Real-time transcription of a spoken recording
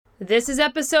This is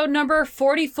episode number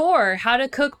 44, How to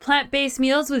Cook Plant-Based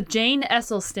Meals with Jane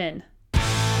Esslestyn.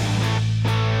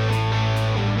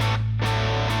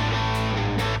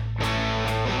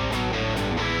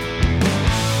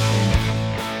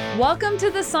 Welcome to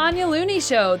the Sonia Looney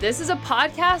Show. This is a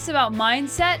podcast about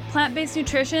mindset, plant-based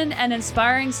nutrition, and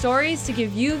inspiring stories to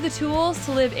give you the tools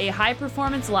to live a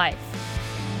high-performance life.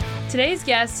 Today's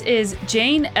guest is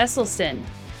Jane Esslestyn.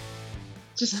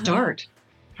 Just start.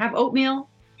 Have oatmeal,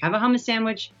 have a hummus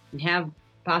sandwich, and have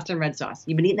pasta and red sauce.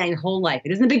 You've been eating that your whole life.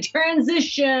 It isn't a big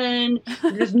transition.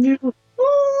 There's new, here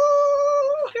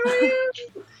I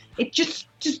am. It just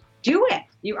do it.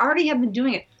 You already have been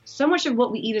doing it. So much of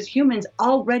what we eat as humans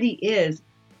already is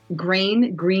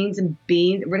grain, greens, and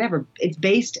beans, whatever. It's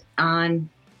based on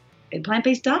a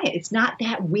plant-based diet. It's not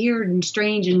that weird and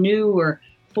strange and new or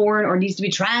foreign or needs to be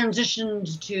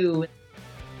transitioned to.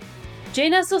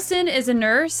 Jane Esslestyn is a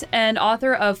nurse and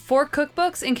author of 4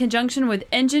 cookbooks in conjunction with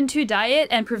Engine 2 Diet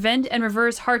and Prevent and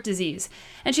Reverse Heart Disease.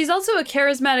 And she's also a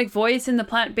charismatic voice in the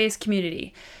plant-based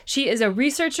community. She is a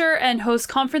researcher and hosts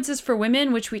conferences for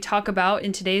women, which we talk about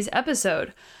in today's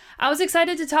episode. I was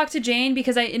excited to talk to Jane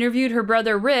because I interviewed her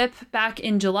brother Rip back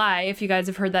in July, if you guys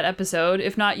have heard that episode.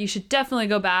 If not, you should definitely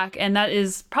go back, and that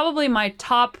is probably my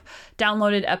top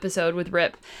downloaded episode with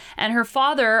Rip. And her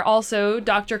father, also,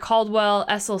 Dr. Caldwell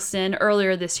Esselstyn,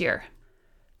 earlier this year.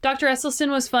 Dr. Esselstyn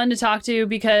was fun to talk to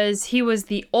because he was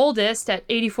the oldest at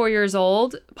 84 years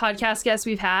old podcast guest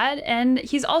we've had, and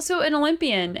he's also an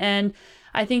Olympian, and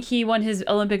I think he won his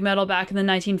Olympic medal back in the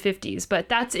 1950s, but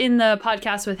that's in the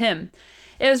podcast with him.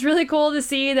 It was really cool to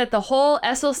see that the whole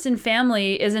Esselstyn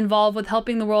family is involved with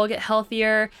helping the world get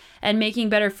healthier and making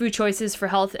better food choices for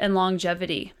health and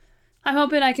longevity. I'm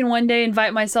hoping I can one day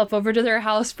invite myself over to their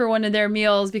house for one of their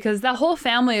meals because that whole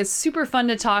family is super fun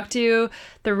to talk to.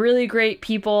 They're really great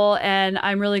people, and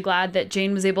I'm really glad that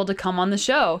Jane was able to come on the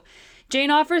show.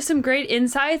 Jane offers some great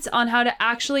insights on how to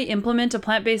actually implement a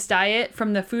plant-based diet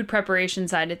from the food preparation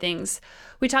side of things.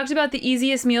 We talked about the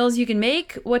easiest meals you can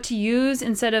make, what to use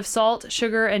instead of salt,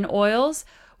 sugar, and oils,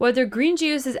 whether green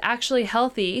juice is actually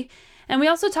healthy, and we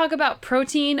also talk about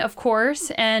protein, of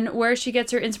course, and where she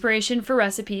gets her inspiration for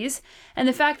recipes, and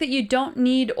the fact that you don't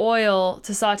need oil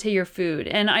to saute your food.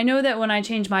 And I know that when I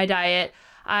changed my diet,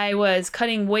 I was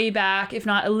cutting way back, if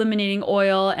not eliminating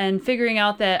oil, and figuring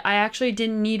out that I actually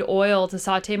didn't need oil to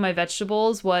saute my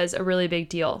vegetables was a really big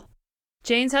deal.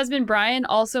 Jane's husband, Brian,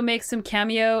 also makes some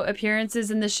cameo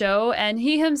appearances in the show, and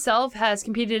he himself has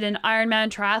competed in Ironman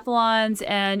triathlons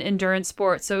and endurance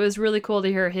sports, so it was really cool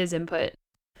to hear his input.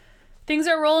 Things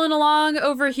are rolling along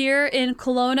over here in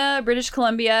Kelowna, British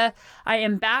Columbia. I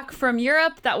am back from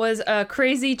Europe. That was a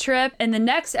crazy trip. In the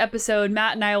next episode,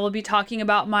 Matt and I will be talking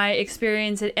about my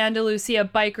experience at Andalusia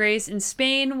bike race in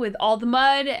Spain with all the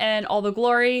mud and all the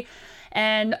glory,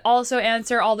 and also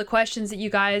answer all the questions that you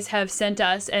guys have sent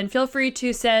us. And feel free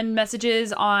to send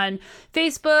messages on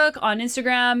Facebook, on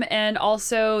Instagram, and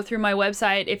also through my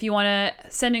website if you want to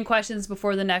send in questions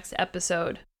before the next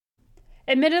episode.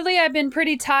 Admittedly, I've been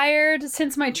pretty tired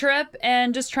since my trip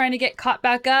and just trying to get caught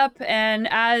back up. And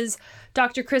as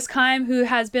Dr. Chris Keim, who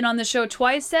has been on the show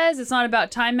twice, says, it's not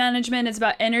about time management, it's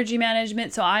about energy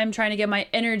management. So I'm trying to get my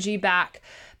energy back.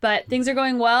 But things are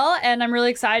going well, and I'm really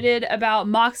excited about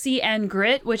Moxie and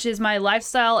Grit, which is my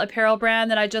lifestyle apparel brand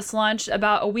that I just launched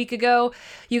about a week ago.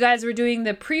 You guys were doing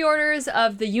the pre-orders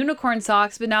of the unicorn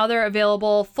socks, but now they're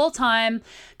available full-time.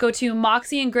 Go to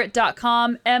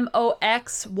moxieandgrit.com,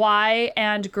 MOXY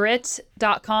and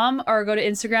grit.com, or go to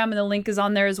Instagram, and the link is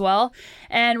on there as well.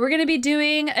 And we're going to be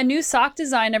doing a new sock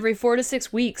design every 4 to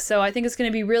 6 weeks, so I think it's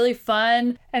going to be really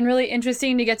fun and really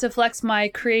interesting to get to flex my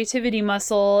creativity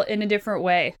muscle in a different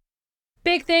way.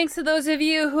 Big thanks to those of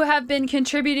you who have been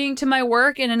contributing to my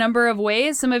work in a number of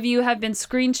ways. Some of you have been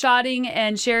screenshotting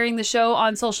and sharing the show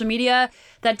on social media.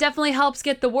 That definitely helps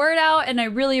get the word out, and I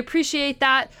really appreciate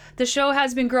that. The show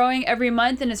has been growing every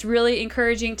month, and it's really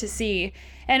encouraging to see.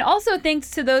 And also thanks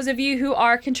to those of you who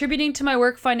are contributing to my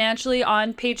work financially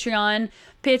on Patreon.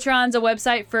 Patreon's a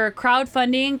website for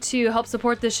crowdfunding to help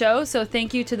support the show, so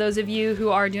thank you to those of you who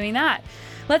are doing that.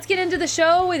 Let's get into the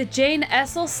show with Jane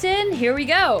Esslestyn. Here we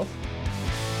go.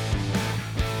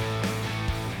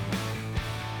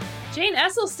 Jane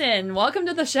Esslestyn, welcome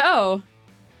to the show.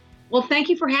 Well, thank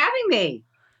you for having me.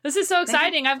 This is so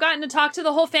exciting. I've gotten to talk to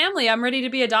the whole family. I'm ready to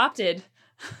be adopted.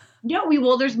 No,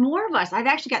 well, there's more of us. I've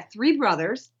actually got 3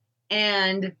 brothers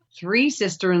and 3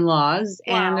 sister-in-laws,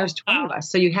 and there's 20 of us.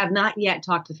 So you have not yet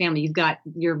talked to the family.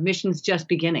 Your mission's just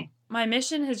beginning. My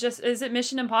mission is it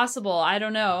Mission Impossible? I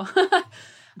don't know.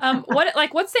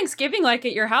 What's Thanksgiving like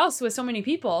at your house with so many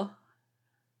people?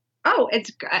 Oh,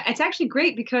 it's actually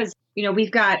great because,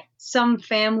 we've got some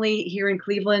family here in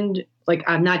Cleveland, like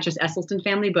not just Esslestyn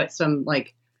family, but some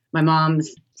like my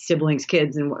mom's siblings,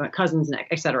 kids, and cousins, and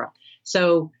et cetera.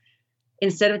 So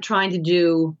instead of trying to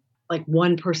do like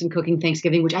one person cooking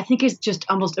Thanksgiving, which I think is just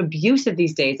almost abusive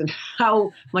these days, and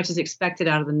how much is expected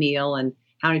out of the meal and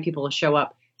how many people will show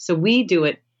up. So we do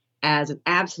it as an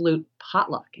absolute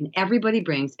potluck, and everybody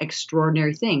brings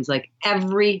extraordinary things. Like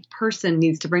every person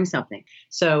needs to bring something.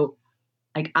 So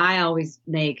like I always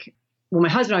make, well, my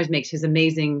husband always makes his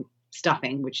amazing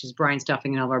stuffing, which is brine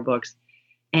stuffing in all of our books.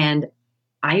 And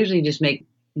I usually just make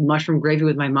mushroom gravy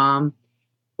with my mom,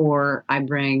 or I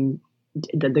bring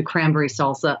the cranberry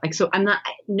salsa. Like, so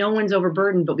no one's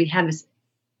overburdened, but we have this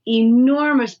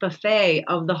enormous buffet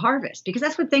of the harvest because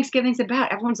that's what Thanksgiving's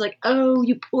about. Everyone's like, oh,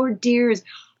 you poor dears.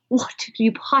 What could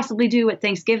you possibly do at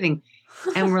Thanksgiving?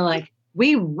 And we're like,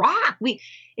 we rock.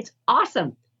 It's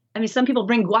awesome. I mean, some people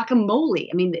bring guacamole.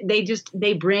 I mean,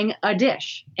 they bring a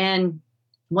dish. And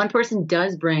one person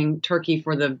does bring turkey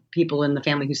for the people in the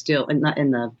family who still, and not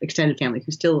in the extended family,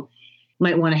 who still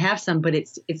might want to have some. But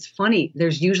it's funny.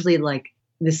 There's usually like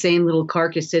the same little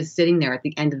carcass sitting there at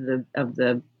the end of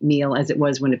the meal as it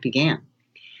was when it began.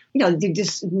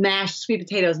 Just mashed sweet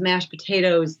potatoes, mashed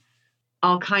potatoes,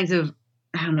 all kinds of,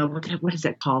 I don't know, what is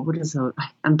that called?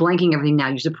 I'm blanking everything now.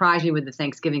 You surprised me with the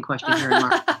Thanksgiving question here in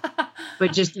March.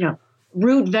 But just,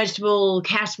 root vegetable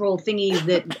casserole thingies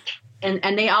that,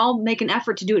 and they all make an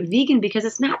effort to do it vegan because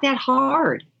it's not that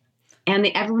hard. And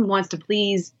everyone wants to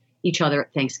please each other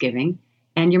at Thanksgiving.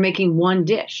 And you're making one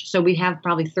dish. So we have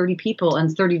probably 30 people and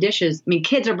 30 dishes. I mean,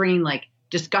 kids are bringing like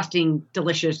disgusting,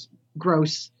 delicious,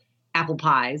 gross apple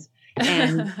pies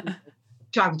and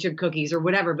chocolate chip cookies or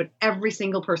whatever, but every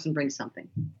single person brings something.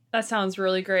 That sounds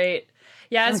really great.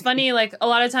 Yeah, it's funny. Like a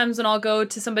lot of times when I'll go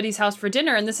to somebody's house for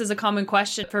dinner, and this is a common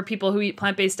question for people who eat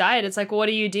plant-based diet, it's like, well, what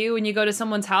do you do when you go to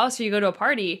someone's house or you go to a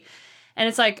party? And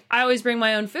it's like, I always bring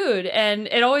my own food. And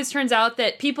it always turns out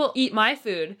that people eat my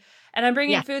food. And I'm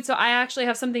bringing food, so I actually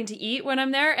have something to eat when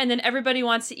I'm there. And then everybody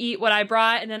wants to eat what I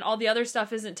brought, and then all the other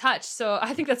stuff isn't touched. So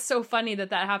I think that's so funny that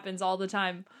happens all the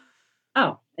time.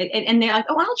 Oh, and they're like,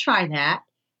 oh, I'll try that.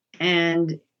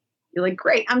 And you're like,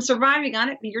 great, I'm surviving on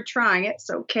it, but you're trying it.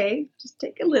 So, okay, just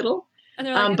take a little. And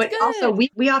they're like, but good. Also,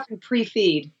 we often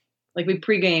pre-feed, like we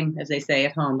pre-game, as they say,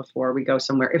 at home before we go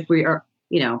somewhere. If we are,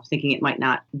 thinking it might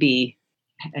not be,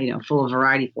 full of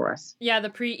variety for us. Yeah, the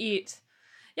pre-eat.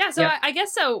 Yeah, so yep. I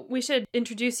guess so. We should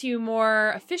introduce you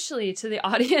more officially to the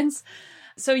audience.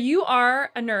 So you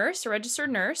are a nurse, a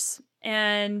registered nurse,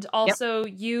 and also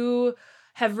you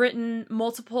have written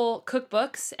multiple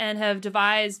cookbooks and have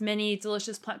devised many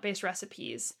delicious plant-based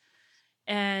recipes.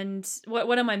 And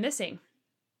what am I missing?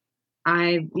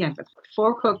 I have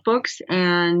 4 cookbooks,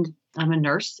 and I'm a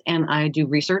nurse, and I do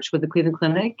research with the Cleveland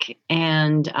Clinic,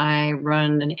 and I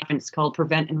run an event. It's called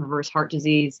Prevent and Reverse Heart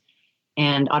Disease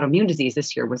and Autoimmune Disease.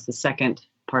 This year was the second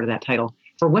part of that title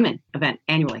for women event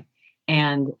annually.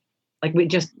 And like I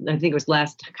think it was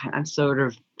I'm sort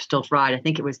of still fried. I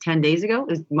think it was 10 days ago. It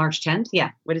was March 10th.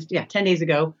 10 days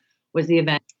ago was the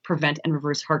event Prevent and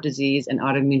Reverse Heart Disease and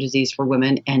Autoimmune Disease for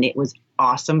Women. And it was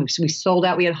awesome. We sold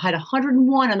out. We had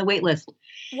 101 on the wait list.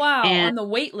 Wow. On the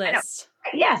wait list.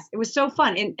 Yes. It was so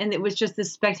fun. And it was just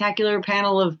this spectacular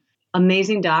panel of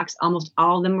amazing docs. Almost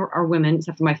all of them are women,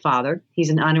 except for my father. He's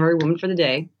an honorary woman for the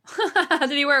day. Did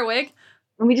he wear a wig?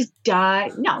 And we just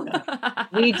dive. No.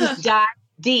 We just dive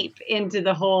deep into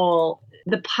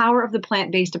the power of the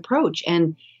plant-based approach.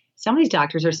 And some of these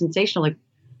doctors are sensational. Like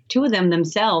 2 of them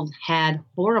themselves had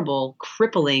horrible,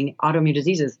 crippling autoimmune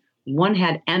diseases. One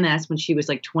had MS when she was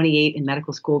like 28 in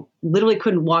medical school, literally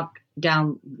couldn't walk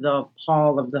down the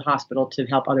hall of the hospital to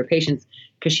help other patients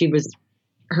because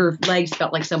her legs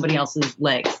felt like somebody else's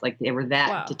legs, like they were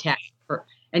that detached.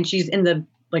 And she's in the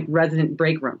like resident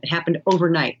break room. It happened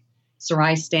overnight.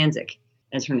 Sarai Stanzik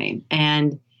is her name.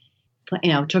 And,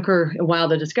 took her a while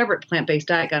to discover it. Plant-based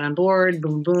diet, got on board,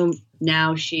 boom, boom.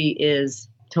 Now she is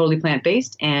totally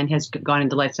plant-based and has gone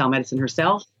into lifestyle medicine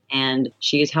herself. And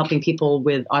she is helping people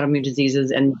with autoimmune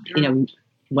diseases and,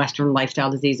 Western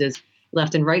lifestyle diseases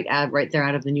left and right, right there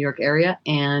out of the New York area.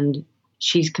 And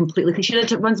she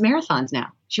runs marathons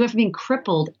now. She went from being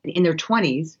crippled in their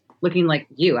 20s, looking like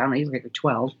you, I don't know, you look like you're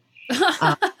 12,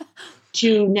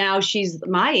 to now she's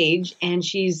my age and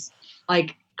she's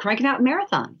like cranking out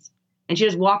marathons. And she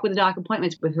does walk with the doc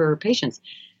appointments with her patients.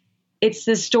 It's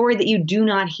the story that you do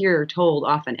not hear told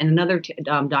often. And another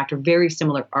doctor, very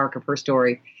similar arc of her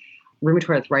story,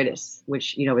 rheumatoid arthritis,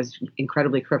 which, is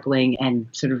incredibly crippling and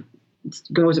sort of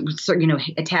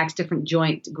attacks different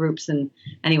joint groups. And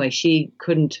anyway, she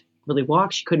really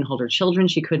walk. She couldn't hold her children.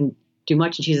 She couldn't do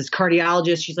much. And she's this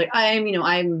cardiologist. She's like, I'm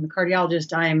a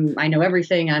cardiologist. I know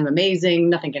everything. I'm amazing.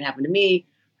 Nothing can happen to me.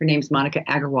 Her name's Monica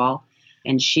Agarwal.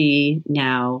 And she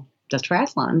now does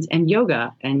triathlons and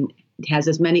yoga and has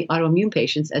as many autoimmune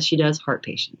patients as she does heart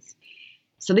patients.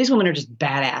 So these women are just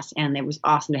badass, and it was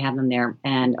awesome to have them there.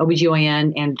 And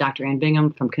OBGYN and Dr. Ann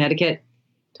Bingham from Connecticut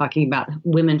talking about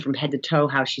women from head to toe,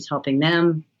 how she's helping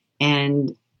them.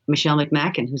 And Michelle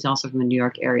McMacken, who's also from the New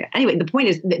York area. Anyway, the point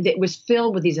is that it was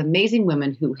filled with these amazing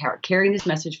women who are carrying this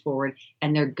message forward,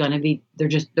 and they're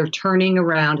turning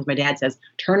around, as my dad says,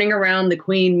 turning around the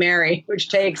Queen Mary, which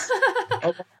takes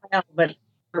a while, but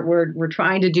we're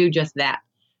trying to do just that.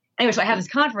 Anyway, so I have this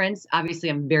conference. Obviously,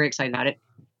 I'm very excited about it.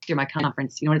 Here's my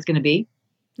conference. You know what it's going to be?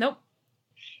 Nope.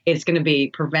 It's going to be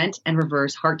Prevent and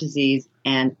Reverse Heart Disease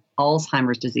and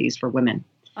Alzheimer's Disease for Women.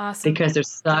 Awesome. Because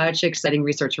there's such exciting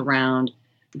research around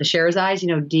the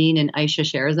Sherazais, Dean and Aisha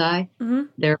Sherazai. Mm-hmm.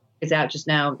 There is out just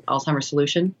now, Alzheimer's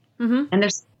Solution. Mm-hmm. And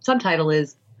their subtitle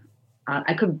is,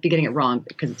 I could be getting it wrong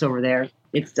because it's over there.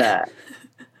 It's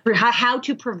how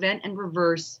to prevent and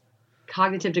reverse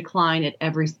cognitive decline at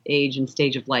every age and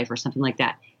stage of life, or something like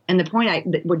that. And the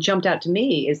point what jumped out to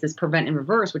me is this Prevent and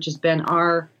Reverse, which has been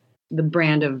the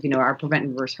brand of, our Prevent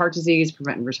and Reverse Heart Disease,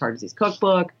 Prevent and Reverse Heart Disease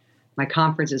Cookbook. My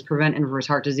conference is Prevent and Reverse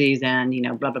Heart Disease and,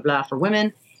 blah, blah, blah for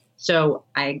women. So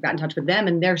I got in touch with them,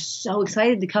 and they're so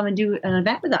excited to come and do an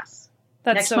event with us.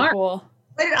 That's next so March. Cool.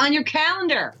 Put it on your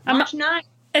calendar. March 9th.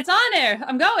 It's on there.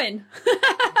 I'm going.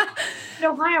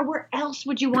 Ohio, where else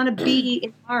would you want to be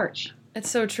in March? It's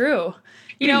so true.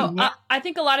 I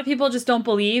think a lot of people just don't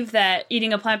believe that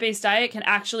eating a plant-based diet can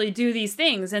actually do these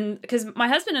things. And because my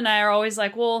husband and I are always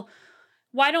like, well,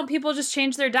 why don't people just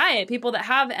change their diet? People that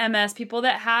have MS, people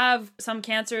that have some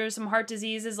cancer, some heart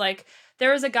diseases. Like,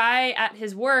 there was a guy at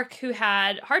his work who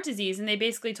had heart disease, and they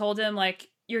basically told him, like,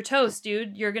 you're toast,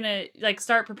 dude. You're going to,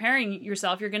 start preparing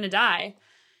yourself. You're going to die.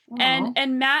 Aww.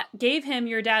 And Matt gave him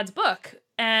your dad's book.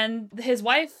 And his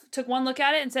wife took one look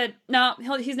at it and said, no,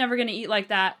 he's never going to eat like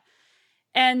that.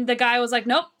 And the guy was like,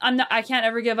 nope, I can't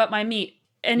ever give up my meat.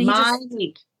 And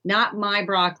meat, not my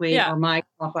broccoli or my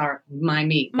cauliflower, my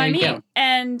meat. My meat. Go.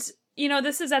 And,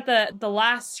 this is at the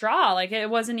last straw. Like, it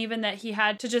wasn't even that he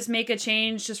had to just make a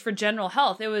change just for general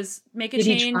health. It was make a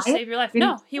change, save your life.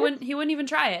 No, he wouldn't even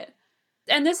try it.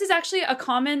 And this is actually a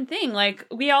common thing. Like,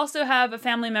 we also have a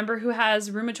family member who has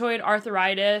rheumatoid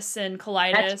arthritis and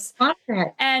colitis.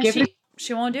 And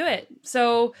she won't do it.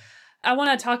 So I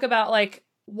want to talk about,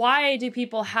 why do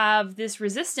people have this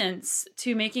resistance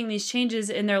to making these changes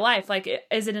in their life? Like,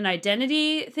 is it an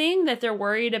identity thing that they're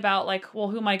worried about? Like, well,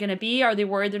 who am I going to be? Are they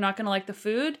worried they're not going to like the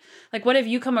food? Like, what have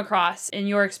you come across in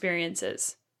your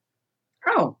experiences?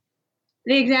 Oh,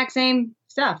 the exact same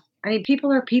stuff. I mean,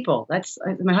 people are people. That's,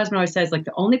 my husband always says,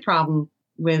 the only problem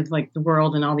with the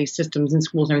world and all these systems and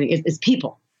schools and everything is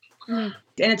people. Mm.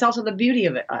 And it's also the beauty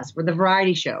of us. We're the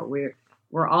variety show.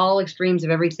 We're all extremes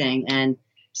of everything. And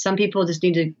some people just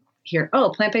need to hear,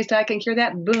 plant-based diet can cure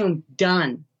that. Boom,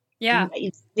 done. Yeah.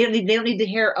 They don't need to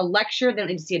hear a lecture. They don't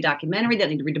need to see a documentary. They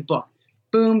don't need to read a book.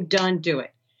 Boom, done, do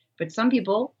it. But some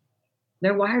people,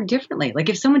 they're wired differently. Like,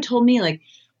 if someone told me,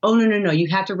 oh, no, you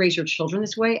have to raise your children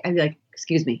this way, I'd be like,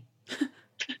 excuse me.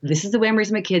 This is the way I'm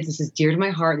raising my kids. This is dear to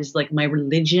my heart. This is my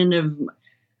religion of,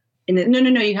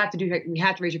 no, you have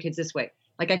to raise your kids this way.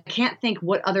 I can't think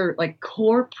what other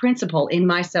core principle in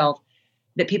myself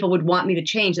that people would want me to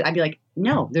change, that I'd be like,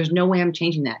 no, there's no way I'm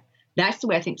changing that. That's the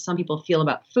way I think some people feel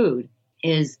about food,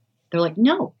 is they're like,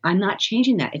 no, I'm not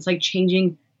changing that. It's like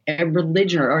changing a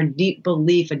religion or a deep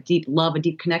belief, a deep love, a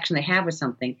deep connection they have with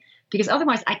something. Because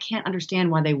otherwise I can't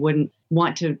understand why they wouldn't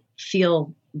want to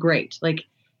feel great.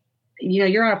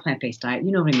 You're on a plant-based diet.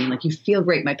 You know what I mean? You feel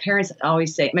great. My parents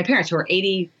always say, my parents who are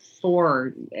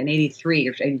 84 and 83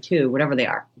 or 82, whatever they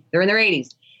are, they're in their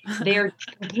 80s. They're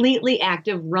completely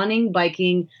active, running,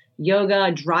 biking,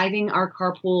 yoga, driving our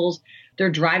carpools. They're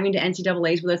driving to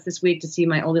NCAAs with us this week to see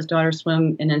my oldest daughter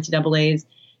swim in NCAAs. I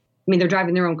mean, they're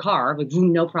driving their own car,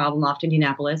 no problem, off to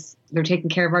Indianapolis. They're taking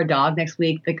care of our dog next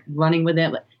week, running with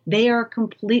it. They are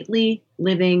completely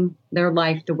living their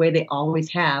life the way they always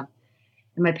have.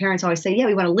 And my parents always say, yeah,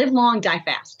 we want to live long, die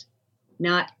fast,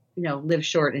 not, live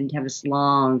short and have this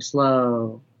long,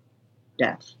 slow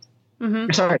death.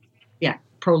 Mm-hmm. Sorry. Yeah.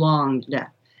 Prolonged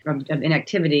death of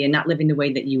inactivity and not living the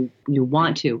way that you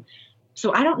want to.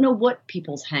 So I don't know what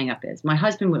people's hang up is. My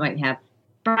husband might have.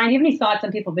 Brian, do you have any thoughts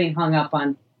on people being hung up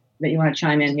on that you want to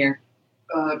chime in here?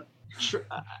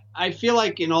 I feel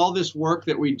like in all this work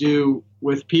that we do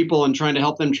with people and trying to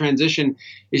help them transition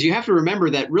is you have to remember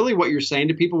that really what you're saying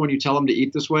to people when you tell them to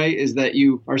eat this way is that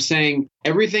you are saying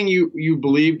everything you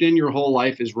believed in your whole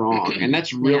life is wrong. And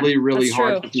that's really, really that's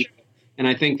hard true. for people. And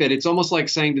I think that it's almost like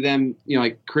saying to them,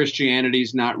 like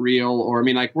Christianity's not real, or I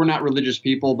mean, like we're not religious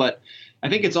people, but I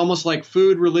think it's almost like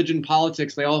food, religion,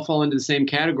 politics, they all fall into the same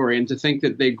category. And to think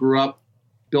that they grew up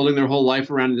building their whole life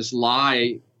around this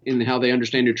lie in how they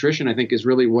understand nutrition, I think is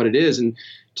really what it is. And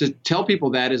to tell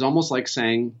people that is almost like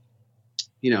saying,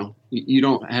 you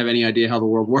don't have any idea how the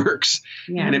world works.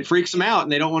 Yeah. And it freaks them out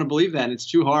and they don't want to believe that. And it's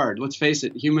too hard. Let's face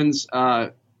it, humans,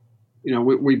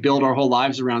 we build our whole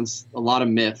lives around a lot of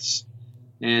myths.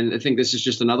 And I think this is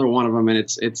just another one of them. And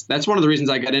that's one of the reasons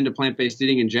I got into plant-based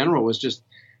eating in general was just,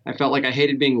 I felt like I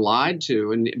hated being lied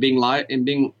to and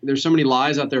there's so many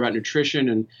lies out there about nutrition.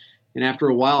 And after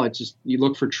a while, it's just, you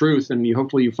look for truth and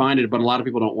hopefully you find it, but a lot of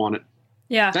people don't want it.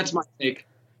 Yeah. That's my take.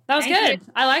 That was good.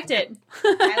 I liked it.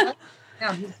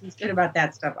 No, he's good about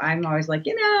that stuff. I'm always like,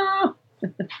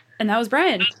 And that was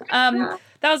Brian. That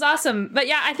was awesome. But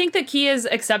yeah, I think the key is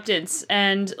acceptance.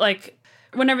 And like,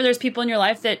 whenever there's people in your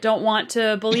life that don't want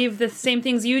to believe the same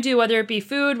things you do, whether it be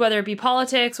food, whether it be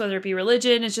politics, whether it be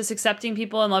religion, it's just accepting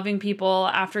people and loving people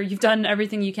after you've done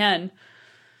everything you can.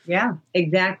 Yeah,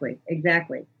 exactly.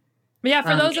 But yeah,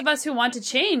 for those of us who want to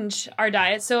change our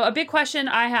diet, so a big question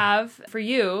I have for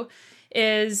you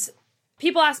is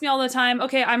people ask me all the time,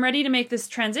 okay, I'm ready to make this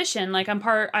transition. Like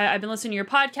I've been listening to your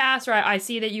podcast, or I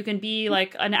see that you can be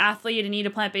like an athlete and eat a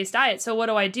plant-based diet. So what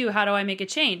do I do? How do I make a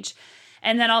change?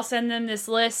 And then I'll send them this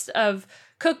list of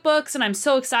cookbooks and I'm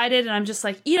so excited and I'm just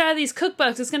like, eat out of these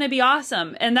cookbooks. It's going to be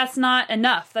awesome. And that's not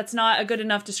enough. That's not a good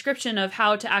enough description of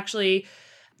how to actually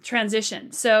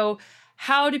transition. So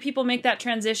how do people make that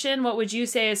transition? What would you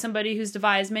say as somebody who's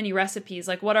devised many recipes?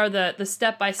 Like what are the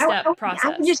step-by-step process?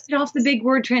 I would just get off the big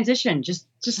word transition. Just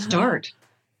start.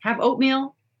 Have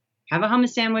oatmeal, have a hummus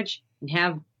sandwich, and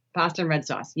have pasta and red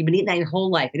sauce. You've been eating that your whole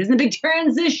life. It isn't a big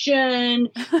transition.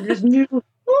 There's new,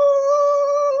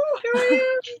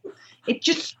 it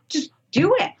just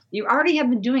do it. You already have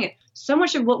been doing it. So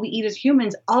much of what we eat as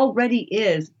humans already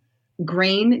is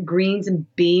grain, greens, and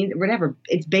beans, whatever.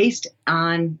 It's based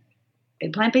on a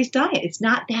plant-based diet. It's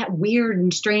not that weird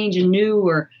and strange and new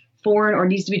or foreign or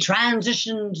needs to be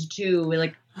transitioned to.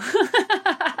 Like,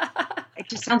 it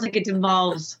just sounds like it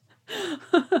involves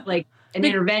like an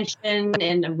intervention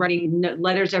and writing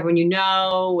letters to everyone you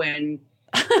know, and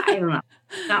I don't know.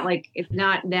 It's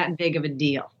not that big of a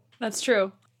deal. That's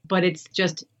true. But it's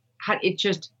just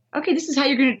okay, this is how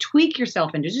you're going to tweak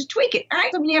yourself into. Just tweak it. All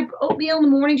right, so when you have oatmeal in the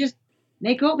morning, just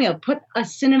make oatmeal. Put a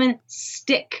cinnamon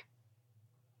stick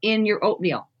in your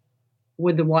oatmeal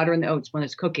with the water and the oats when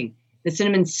it's cooking. The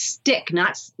cinnamon stick,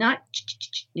 not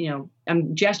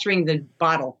I'm gesturing the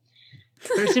bottle.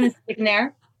 Put a cinnamon stick in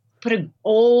there. Put an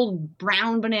old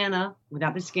brown banana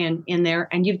without the skin in there,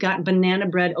 and you've got banana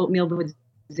bread oatmeal with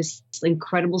this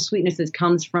incredible sweetness that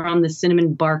comes from the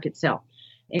cinnamon bark itself.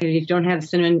 And if you don't have the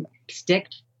cinnamon stick,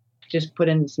 just put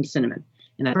in some cinnamon.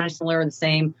 And that's pretty similar or the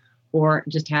same. Or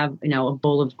just have, a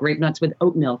bowl of grape nuts with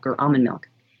oat milk or almond milk.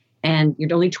 And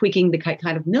you're only tweaking the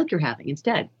kind of milk you're having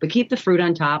instead. But keep the fruit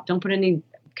on top. Don't put any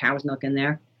cow's milk in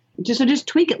there. Just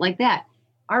tweak it like that.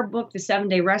 Our book, The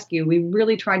 7-Day Rescue, we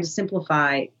really tried to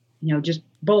simplify, just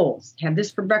bowls. Have this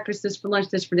for breakfast, this for lunch,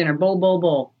 this for dinner. Bowl, bowl,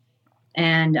 bowl.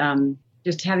 And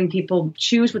just having people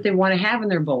choose what they want to have in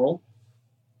their bowl.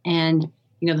 And,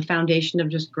 the foundation of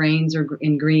just grains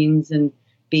and greens and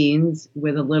beans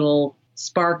with a little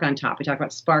spark on top. We talk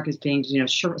about spark as being,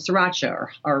 sriracha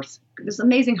or this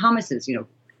amazing hummuses,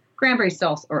 cranberry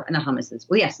salsa, or not hummuses.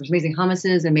 Well, yes, there's amazing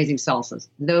hummuses, amazing salsas.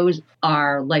 Those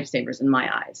are lifesavers in my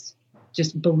eyes.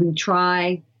 Just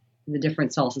try the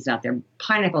different salsas out there.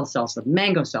 Pineapple salsa,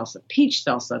 mango salsa, peach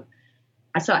salsa.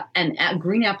 I saw a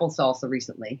green apple salsa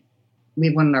recently. We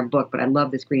have one in our book, but I love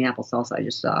this green apple salsa I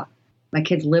just saw. My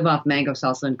kids live off mango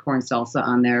salsa and corn salsa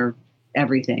on their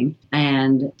everything.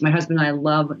 And my husband and I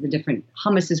love the different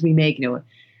hummuses we make.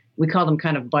 We call them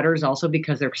kind of butters also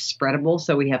because they're spreadable.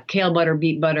 So we have kale butter,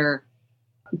 beet butter,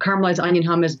 caramelized onion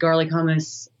hummus, garlic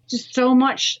hummus, just so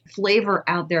much flavor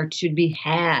out there to be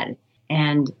had.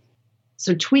 And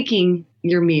so tweaking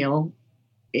your meal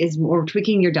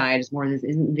tweaking your diet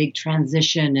isn't a big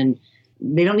transition, and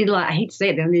they don't need a lot. I hate to say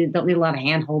it, they don't need a lot of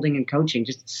hand holding and coaching.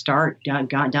 Just start,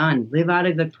 got done. Live out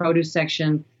of the produce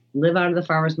section, live out of the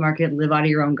farmer's market, live out of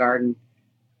your own garden.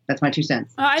 That's my 2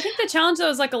 cents. I think the challenge though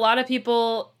is like a lot of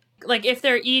people, like if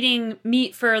they're eating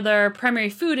meat for their primary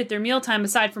food at their mealtime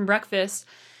aside from breakfast,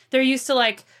 they're used to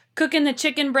like cooking the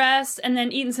chicken breast and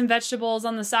then eating some vegetables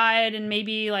on the side and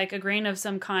maybe like a grain of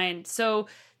some kind. So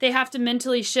they have to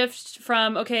mentally shift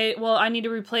from, okay, well, I need to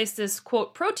replace this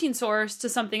quote protein source to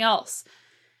something else.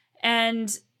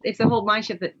 And it's the whole mind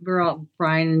shift that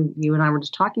Brian, you and I were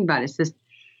just talking about. It's just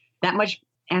that much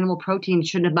animal protein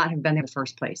shouldn't have been there in the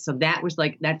first place. So that was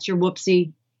like, that's your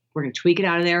whoopsie. We're going to tweak it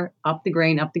out of there, up the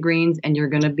greens, and you're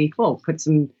going to be full. Put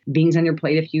some beans on your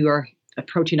plate if you are a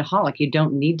proteinaholic. You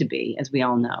don't need to be, as we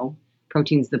all know.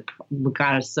 Protein's what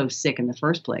got us so sick in the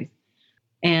first place.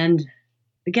 And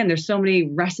again, there's so many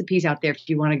recipes out there if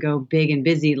you want to go big and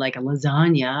busy, like a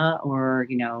lasagna or,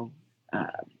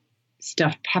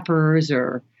 stuffed peppers,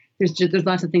 or there's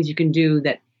lots of things you can do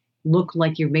that look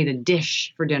like you've made a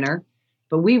dish for dinner.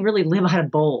 But we really live out of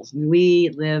bowls. We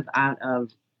live out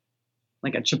of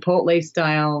like a Chipotle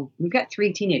style. We've got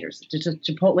 3 teenagers, just a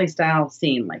Chipotle style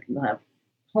scene. Like we'll have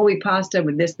whole wheat pasta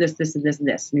with this, and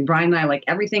this. I mean, Brian and I like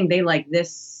everything. They like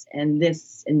this, and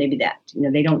maybe that.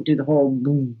 They don't do the whole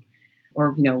boom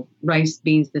or, rice,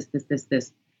 beans,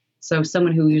 this. So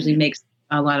someone who usually makes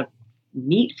a lot of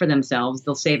meat for themselves,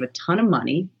 they'll save a ton of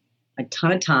money, a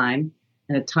ton of time,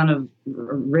 and a ton of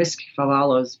risk for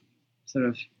all those sort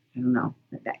of,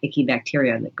 that icky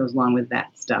bacteria that goes along with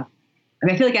that stuff. I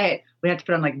mean, I feel like I would have to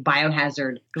put on like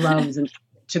biohazard gloves and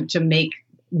to make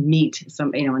meat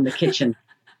in the kitchen,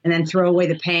 and then throw away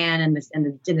the pan and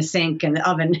the sink and the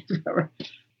oven.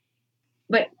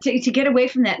 But to get away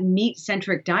from that meat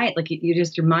centric diet, like your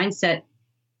mindset,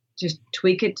 just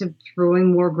tweak it to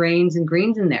throwing more grains and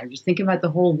greens in there. Just think about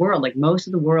the whole world. Like most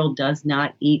of the world does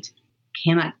not eat,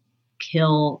 cannot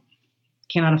kill,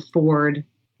 cannot afford,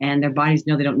 and their bodies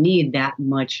know they don't need that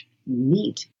much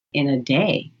meat in a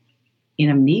day, in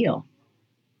a meal.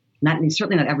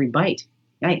 Certainly not every bite.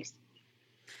 Yikes.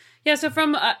 Yeah. So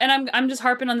and I'm just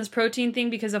harping on this protein thing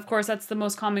because of course that's the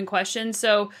most common question.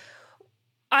 So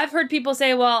I've heard people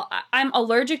say, well, I'm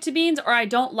allergic to beans, or I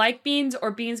don't like beans,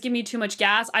 or beans give me too much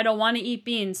gas. I don't want to eat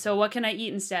beans. So what can I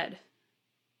eat instead?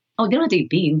 Oh, they don't have to eat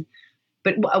beans.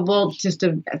 But, well, just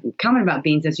a comment about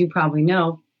beans, as you probably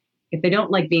know, if they don't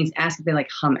like beans, ask if they like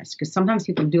hummus. Because sometimes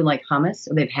people do like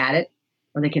hummus, or they've had it,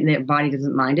 or their body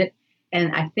doesn't mind it.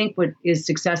 And I think what is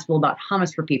successful about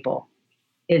hummus for people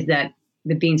is that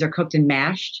the beans are cooked and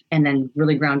mashed and then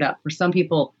really ground up. For some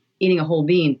people, eating a whole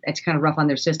bean, that's kind of rough on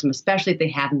their system, especially if they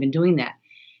haven't been doing that.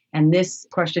 And this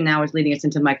question now is leading us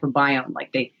into microbiome.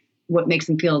 What makes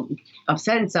them feel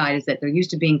upset inside is that they're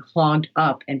used to being clogged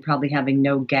up and probably having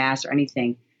no gas or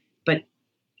anything. But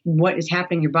what is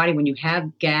happening in your body when you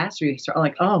have gas, or you start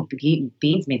like, oh,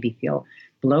 beans make me feel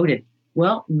bloated?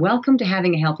 Well, welcome to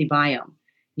having a healthy biome.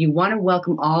 You want to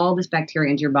welcome all this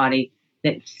bacteria into your body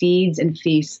that feeds and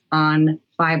feasts on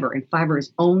fiber, and fiber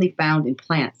is only found in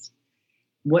plants.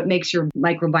 What makes your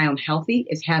microbiome healthy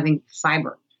is having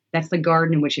fiber. That's the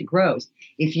garden in which it grows.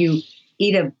 If you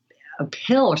eat a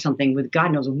pill or something with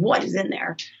God knows what is in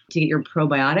there to get your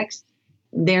probiotics,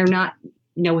 they're not,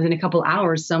 within a couple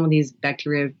hours, some of these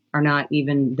bacteria are not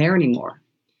even there anymore.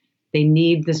 They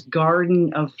need this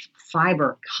garden of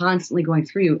fiber constantly going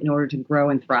through you in order to grow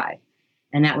and thrive.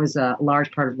 And that was a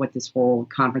large part of what this whole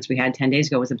conference we had 10 days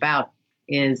ago was about,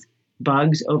 is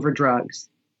bugs over drugs,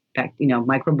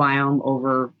 microbiome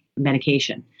over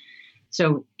medication.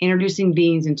 So introducing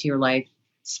beans into your life,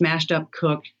 smashed up,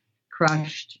 cooked,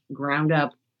 crushed, ground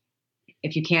up,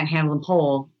 if you can't handle them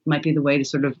whole, might be the way to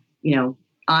sort of,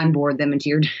 onboard them into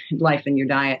your life and your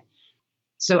diet.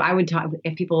 So I would talk,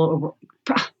 if people,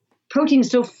 protein is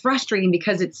so frustrating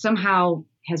because it somehow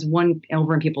has won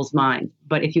over in people's minds.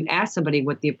 But if you ask somebody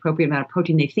what the appropriate amount of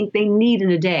protein they think they need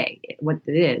in a day, what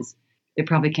it is, they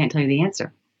probably can't tell you the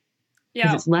answer.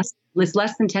 Yeah. It's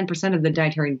less than 10% of the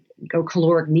dietary or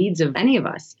caloric needs of any of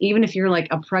us. Even if you're like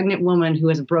a pregnant woman who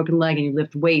has a broken leg and you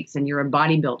lift weights and you're a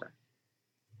bodybuilder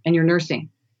and you're nursing,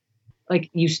 like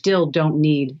you still don't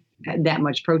need that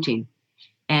much protein.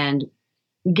 And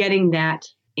getting that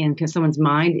in someone's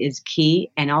mind is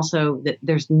key. And also that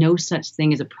there's no such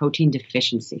thing as a protein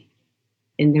deficiency.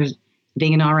 And there's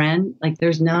being an RN, like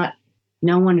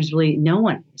no one is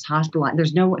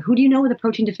hospitalized. Who do you know with a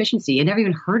protein deficiency? You never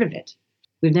even heard of it.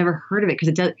 We've never heard of it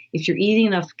because if you're eating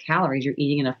enough calories, you're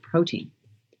eating enough protein.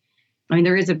 I mean,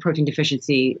 there is a protein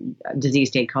deficiency disease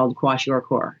state called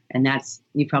kwashiorkor. And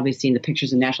you've probably seen the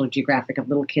pictures in National Geographic of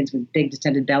little kids with big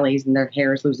distended bellies and their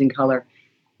hair is losing color.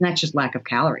 And that's just lack of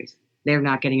calories. They're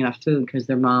not getting enough food because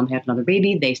their mom had another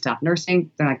baby. They stopped nursing.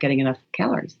 They're not getting enough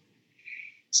calories.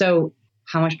 So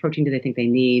how much protein do they think they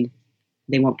need?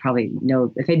 They won't probably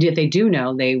know. If they do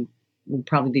know, they will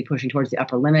probably be pushing towards the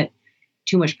upper limit.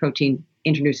 Too much protein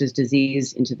introduces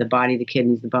disease into the body, the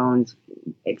kidneys, the bones.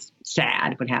 It's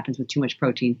sad what happens with too much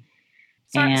protein.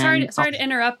 Sorry to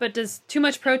interrupt, but does too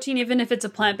much protein, even if it's a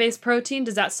plant-based protein,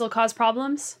 does that still cause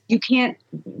problems? You can't,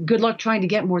 good luck trying to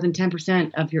get more than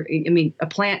 10% of your, I mean, a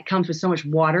plant comes with so much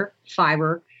water,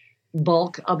 fiber,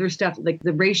 bulk, other stuff, like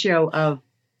the ratio of,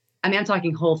 I mean, I'm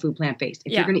talking whole food plant-based.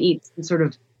 If you're going to eat some sort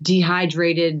of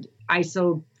dehydrated,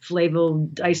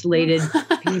 isoflavonoid, isolated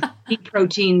pea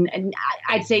protein, and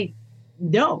I'd say,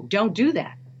 no, don't do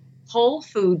that. Whole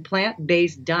food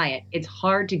plant-based diet, it's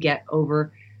hard to get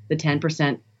over the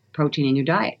 10% protein in your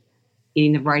diet.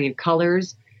 Eating the variety of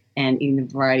colors and eating the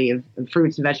variety of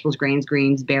fruits and vegetables, grains,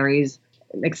 greens, berries,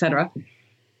 etc.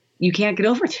 You can't get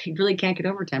over it. You really can't get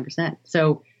over 10%.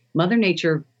 So Mother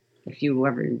Nature,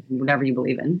 whatever you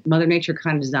believe in, Mother Nature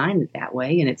kind of designed it that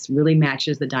way, and it really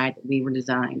matches the diet that we were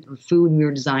designed, or food we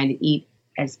were designed to eat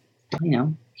as,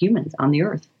 humans on the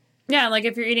earth. Yeah, like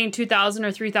if you're eating 2,000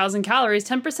 or 3,000 calories,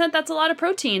 10%, that's a lot of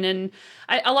protein. And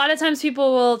a lot of times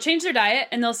people will change their diet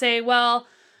and they'll say, well,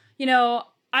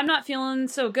 I'm not feeling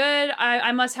so good.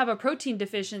 I must have a protein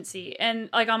deficiency. And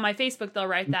like on my Facebook, they'll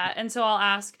write that. And so I'll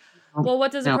ask, well,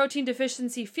 what does a protein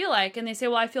deficiency feel like? And they say,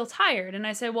 well, I feel tired. And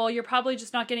I say, well, you're probably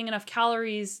just not getting enough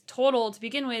calories total to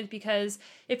begin with, because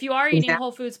if you are eating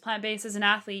whole foods plant-based as an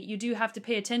athlete, you do have to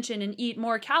pay attention and eat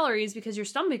more calories because your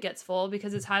stomach gets full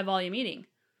because it's high volume eating.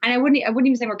 And I wouldn't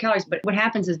even say more calories, but what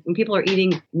happens is when people are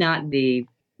eating not the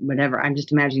whatever, I'm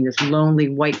just imagining this lonely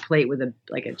white plate with a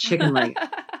chicken leg.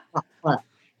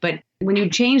 But when you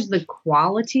change the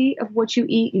quality of what you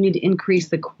eat, you need to increase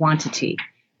the quantity.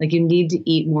 Like you need to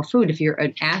eat more food. If you're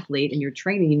an athlete and you're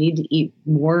training, you need to eat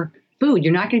more food.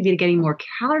 You're not going to be getting more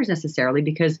calories necessarily,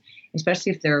 because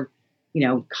especially if they're,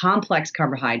 complex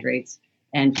carbohydrates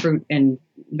and fruit and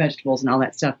vegetables and all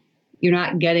that stuff, you're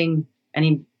not getting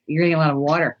you're getting a lot of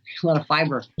water, a lot of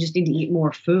fiber. You just need to eat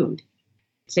more food,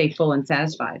 stay full and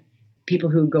satisfied. People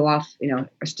who go off,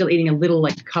 are still eating a little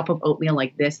cup of oatmeal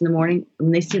like this in the morning.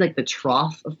 When they see the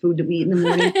trough of food that we eat in the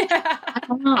morning,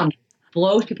 my mom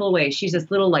blows people away. She's this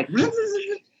little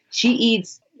she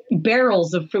eats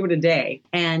barrels of food a day,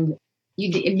 and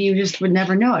you just would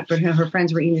never know it. But her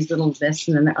friends were eating these little this,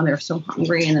 and then they're so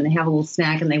hungry, and then they have a little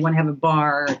snack, and they want to have a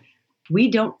bar. We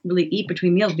don't really eat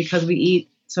between meals because we eat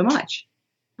so much.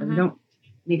 Mm-hmm.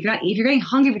 If you're getting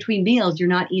hungry between meals, you're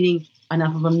not eating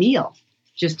enough of a meal,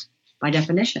 just by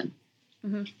definition.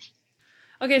 Mm-hmm.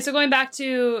 Okay, so going back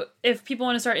to if people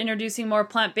want to start introducing more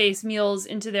plant-based meals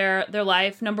into their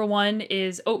life, number one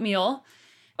is oatmeal.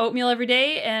 Oatmeal every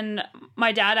day, and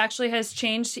my dad actually has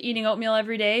changed to eating oatmeal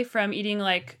every day from eating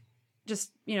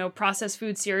just processed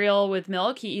food cereal with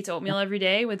milk. He eats oatmeal every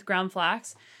day with ground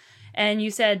flax. And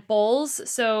you said bowls,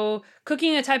 so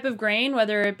cooking a type of grain,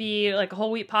 whether it be like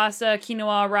whole wheat pasta,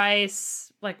 quinoa,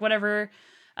 rice, whatever,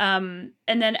 and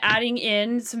then adding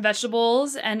in some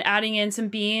vegetables and adding in some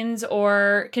beans,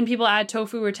 or can people add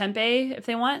tofu or tempeh if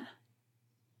they want?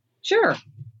 Sure.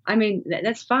 I mean,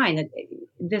 that's fine.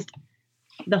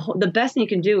 The best thing you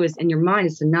can do is in your mind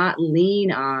is to not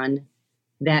lean on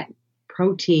that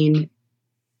protein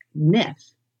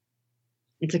myth.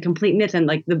 It's a complete myth. And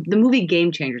the movie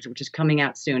Game Changers, which is coming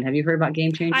out soon. Have you heard about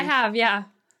Game Changers? I have, yeah.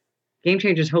 Game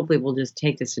Changers hopefully will just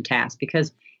take this to task,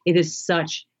 because it is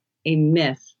such a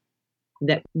myth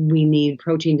that we need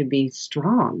protein to be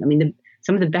strong. I mean,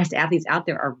 some of the best athletes out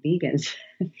there are vegans,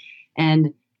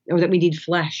 or that we need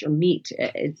flesh or meat.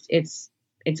 It's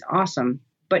awesome.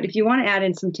 But if you want to add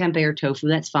in some tempeh or tofu,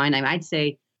 that's fine. I'd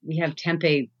say we have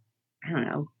tempeh,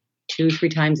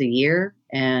 2-3 times a year,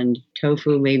 and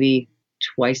tofu maybe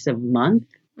twice a month.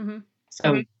 Mm-hmm.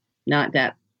 So not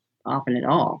that often at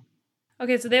all.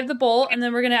 Okay, so they have the bowl, and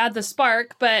then we're going to add the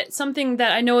spark. But something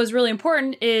that I know is really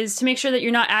important is to make sure that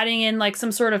you're not adding in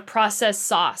some sort of processed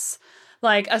sauce,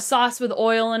 like a sauce with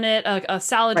oil in it, a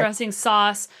salad dressing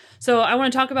sauce. So I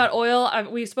want to talk about oil.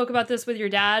 We spoke about this with your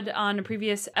dad on a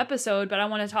previous episode, but I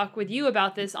want to talk with you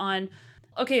about this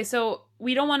okay, so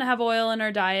we don't want to have oil in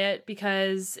our diet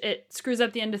because it screws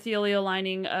up the endothelial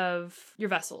lining of your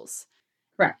vessels.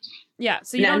 Correct. Yeah.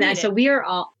 So you don't need so it. We are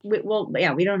all, we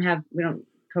don't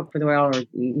cook with oil or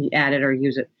add it or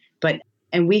use it.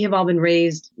 And we have all been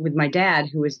raised with my dad,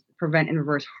 who is prevent and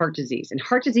reverse heart disease. And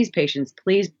heart disease patients,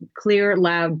 please, clear,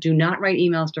 loud, do not write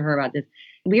emails to her about this.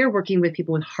 We are working with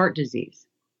people with heart disease,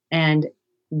 and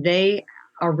they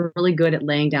are really good at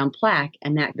laying down plaque,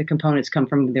 and that the components come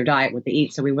from their diet, what they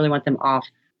eat. So we really want them off,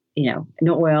 no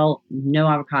oil, no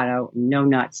avocado, no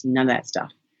nuts, none of that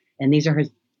stuff. And these are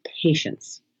his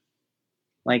patients.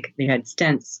 They had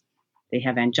stents, they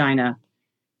have angina,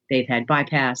 they've had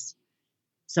bypass.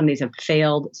 Some of these have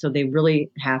failed. So they really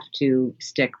have to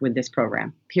stick with this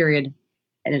program, period.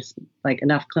 And it's like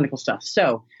enough clinical stuff.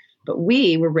 So, but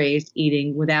we were raised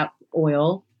eating without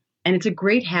oil, and it's a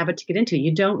great habit to get into.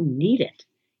 You don't need it.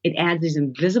 It adds these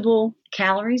invisible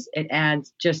calories. It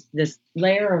adds just this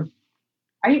layer of,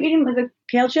 are you eating the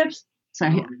kale chips?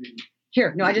 Sorry.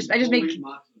 Here, no,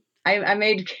 I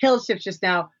made kale chips just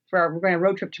now we're going on a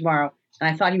road trip tomorrow. And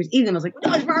I thought he was eating them. I was like,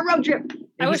 no, it's for our road trip. And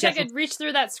I wish I could reach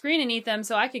through that screen and eat them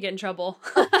so I could get in trouble.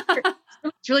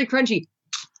 It's really crunchy.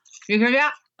 You hear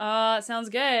that? It sounds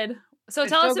good. So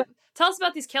tell us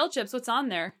about these kale chips. What's on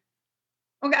there?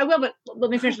 Okay, I will, but let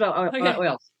me finish about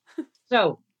oils.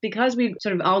 So because we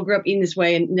sort of all grew up eating this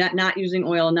way and not using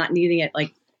oil and not needing it,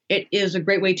 like it is a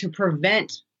great way to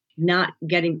prevent not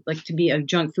getting like to be a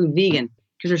junk food vegan,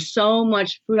 because there's so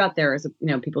much food out there as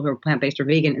people who are plant-based or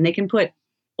vegan, and they can put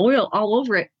oil all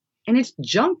over it and it's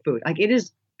junk food. Like it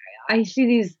is. I see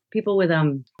these people with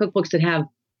cookbooks that have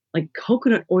like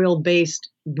coconut oil based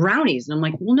brownies. And I'm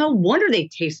like, well, no wonder they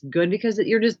taste good, because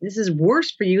this is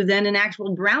worse for you than an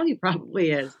actual brownie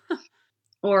probably is.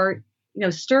 Or,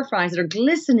 stir fries that are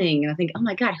glistening. And I think, oh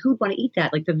my God, who'd want to eat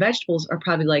that? Like the vegetables are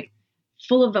probably like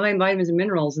full of vitamins and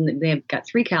minerals, and they have got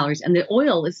 3 calories, and the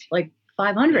oil is like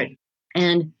 500.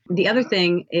 And the other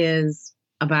thing is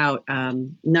about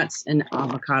nuts and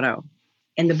avocado.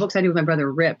 And the books I do with my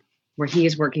brother Rip, where he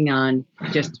is working on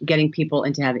just getting people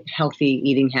into having healthy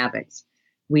eating habits.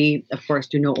 We, of course,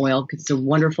 do no oil because it's a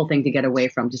wonderful thing to get away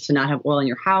from, just to not have oil in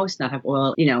your house, not have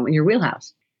oil, in your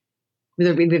wheelhouse. We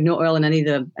have no oil in any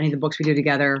of the books we do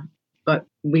together, but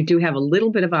we do have a little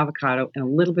bit of avocado and a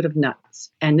little bit of nuts.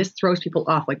 And this throws people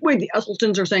off. Like, wait, the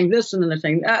Esslestyns are saying this, and then they're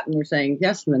saying that, and they're saying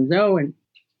yes, and then no. And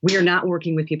we are not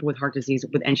working with people with heart disease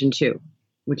with engine 2,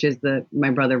 which is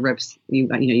my brother Rip's. You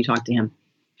talk to him.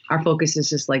 Our focus is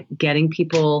just like getting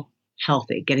people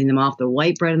healthy, getting them off the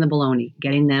white bread and the bologna,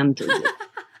 getting them to,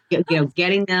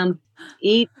 getting them to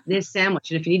eat this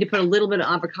sandwich. And if you need to put a little bit of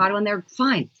avocado in there,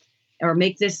 fine. Or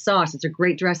make this sauce. It's a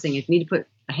great dressing. If you need to put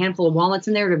a handful of walnuts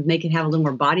in there to make it have a little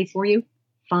more body for you,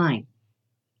 fine.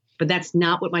 But that's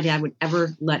not what my dad would ever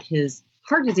let his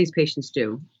heart disease patients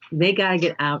do. They got to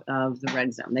get out of the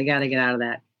red zone. They got to get out of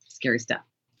that scary stuff.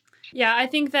 Yeah, I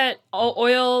think that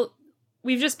oil,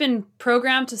 we've just been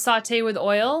programmed to saute with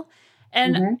oil.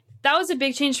 And that was a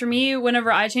big change for me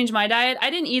whenever I changed my diet. I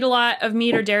didn't eat a lot of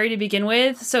meat or dairy to begin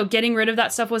with, so getting rid of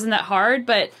that stuff wasn't that hard.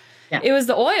 But it was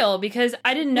the oil, because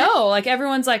I didn't know. Like,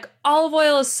 everyone's like, olive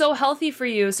oil is so healthy for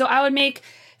you. So I would make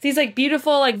these like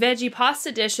beautiful like veggie pasta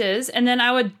dishes, and then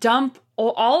I would dump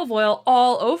olive oil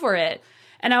all over it.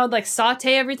 And I would like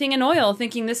saute everything in oil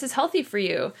thinking this is healthy for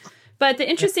you. But the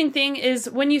interesting thing is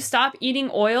when you stop eating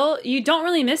oil, you don't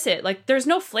really miss it. Like, there's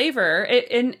no flavor.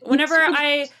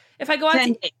 If I go out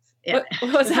to eat,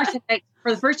 what was that?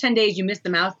 For the first 10 days, you miss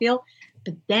the mouthfeel.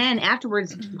 But then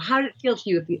afterwards, how did it feel to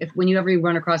you if whenever you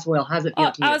run across oil? How does it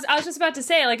feel to you? I was just about to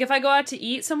say, like, if I go out to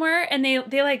eat somewhere and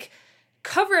they like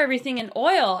cover everything in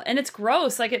oil and it's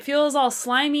gross, like it feels all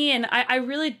slimy, and I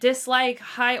really dislike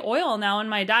high oil now in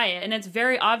my diet. And it's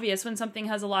very obvious when something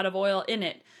has a lot of oil in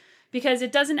it, because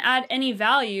it doesn't add any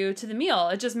value to the meal.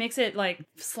 It just makes it like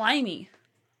slimy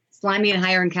and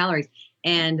higher in calories,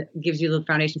 and gives you the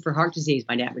foundation for heart disease,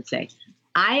 my dad would say.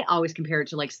 I always compare it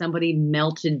to like somebody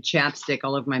melted chapstick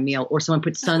all over my meal, or someone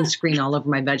put sunscreen all over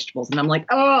my vegetables. And I'm like,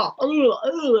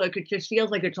 it just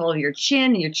feels like it's all over your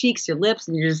chin and your cheeks, your lips,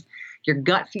 and your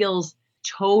gut feels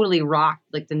totally rocked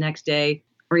like the next day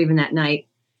or even that night.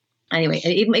 Anyway,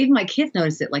 and even my kids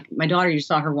noticed it. Like my daughter, you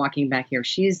saw her walking back here.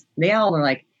 They all were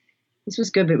like, this was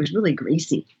good, but it was really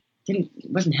greasy. It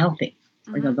wasn't healthy.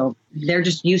 They're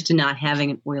just used to not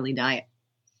having an oily diet.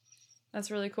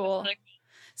 That's really cool.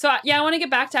 So, yeah, I want to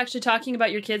get back to actually talking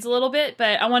about your kids a little bit,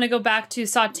 but I want to go back to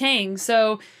sauteing.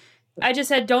 So I just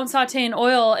said don't saute in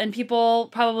oil, and people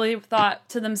probably thought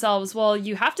to themselves, well,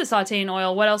 you have to saute in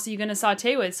oil. What else are you going to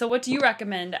saute with? So what do you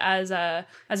recommend as a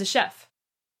chef?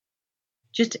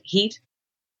 Just heat.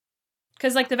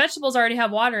 Because like the vegetables already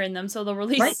have water in them, so they'll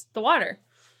release the water.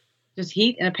 Just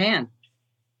heat in a pan.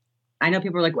 I know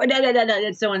people are like,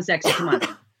 that's so unsexy. Come on.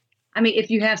 I mean,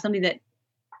 if you have something that,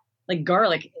 like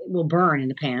garlic, will burn in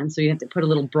the pan, so you have to put a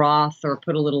little broth or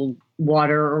put a little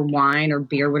water or wine or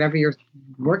beer, whatever you're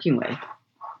working with.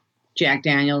 Jack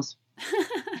Daniels.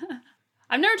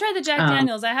 I've never tried the Jack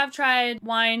Daniels. I have tried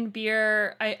wine,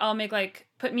 beer. I'll make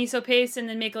put miso paste and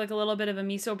then make like a little bit of a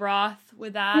miso broth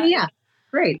with that. Yeah,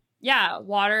 great. Yeah,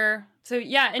 water. So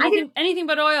yeah, anything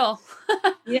but oil.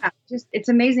 Yeah, it's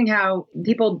amazing how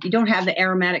you don't have the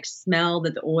aromatic smell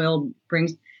that the oil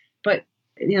brings, but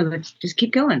just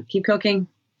keep going, keep cooking.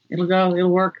 It'll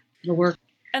work.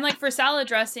 And like for salad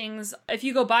dressings, if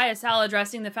you go buy a salad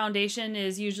dressing, the foundation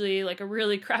is usually like a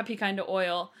really crappy kind of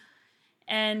oil.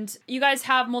 And you guys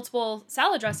have multiple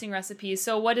salad dressing recipes.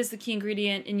 So what is the key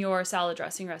ingredient in your salad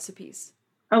dressing recipes?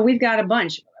 Oh, we've got a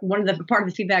bunch. One of the part of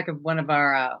the feedback of one of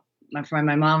our my friend,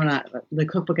 my mom and I, the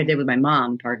cookbook I did with my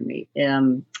mom, pardon me,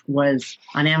 was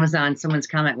on Amazon. Someone's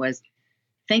comment was,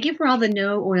 "Thank you for all the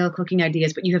no oil cooking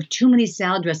ideas, but you have too many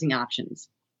salad dressing options."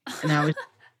 And I was,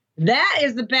 that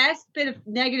is the best bit of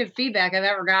negative feedback I've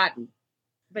ever gotten.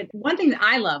 But one thing that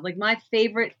I love, like my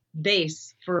favorite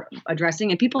base for a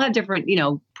dressing, and people have different,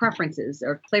 preferences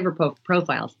or flavor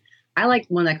profiles. I like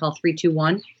one I call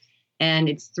 3-2-1. And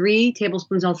it's 3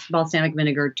 tablespoons of balsamic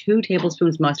vinegar, 2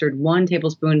 tablespoons mustard, 1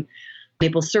 tablespoon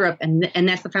maple syrup. And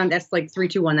that's that's like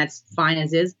 3-2-1. That's fine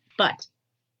as is. But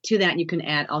to that, you can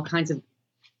add all kinds of,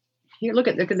 here, look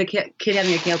at the kid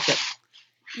having a kale chip.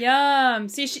 Yum.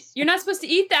 See, you're not supposed to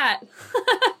eat that.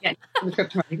 Yeah, the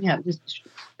trip tomorrow. Yeah, just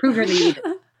prove her that you eat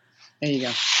it. There you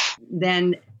go.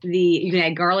 Then you can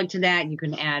add garlic to that. You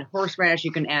can add horseradish.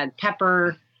 You can add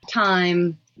pepper,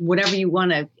 thyme, whatever you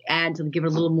want to add to give it a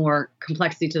little more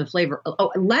complexity to the flavor.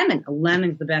 Oh, a lemon. A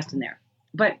lemon's the best in there.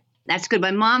 But that's good.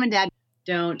 My mom and dad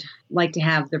don't like to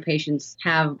have their patients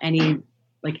have any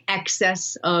like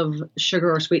excess of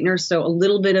sugar or sweeteners. So a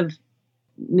little bit of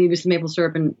maybe some maple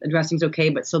syrup and dressing's okay.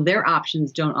 But so their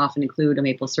options don't often include a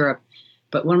maple syrup.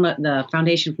 But one of the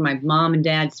foundation for my mom and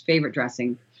dad's favorite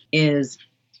dressing is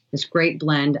this great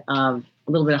blend of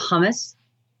a little bit of hummus,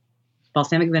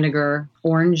 balsamic vinegar,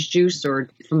 orange juice or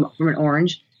from an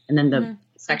orange, and then the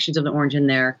sections of the orange in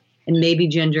there, and maybe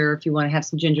ginger if you want to have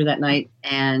some ginger that night.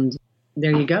 And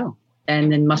there you go.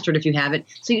 And then mustard if you have it.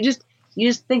 So you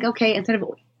just think, okay, instead of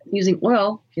using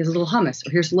oil, here's a little hummus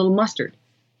or here's a little mustard.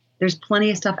 There's plenty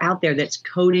of stuff out there that's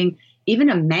coating, even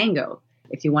a mango,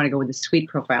 if you want to go with the sweet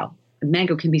profile. A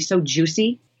mango can be so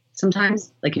juicy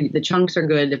sometimes, like the chunks are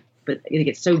good, but it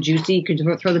gets so juicy. You can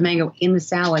throw the mango in the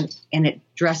salad and it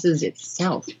dresses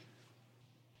itself.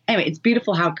 Anyway, it's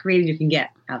beautiful how creative you can get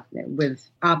out there with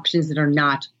options that are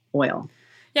not oil.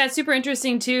 Yeah, it's super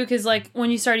interesting too, because like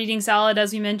when you start eating salad,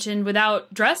 as we mentioned,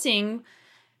 without dressing,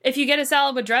 if you get a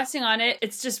salad with dressing on it,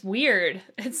 it's just weird.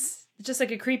 It's just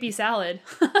like a creepy salad.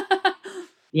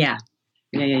 Yeah.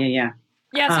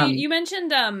 Yeah, so you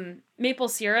mentioned maple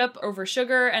syrup over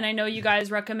sugar, and I know you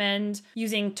guys recommend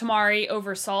using tamari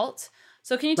over salt.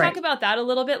 So can you talk about that a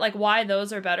little bit, like why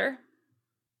those are better?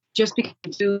 Just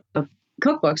because of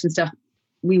cookbooks and stuff,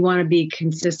 we want to be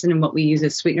consistent in what we use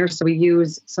as sweeteners. So we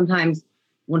use sometimes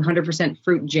 100%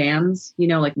 fruit jams,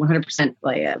 like 100%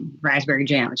 like raspberry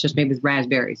jam. It's just made with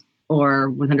raspberries.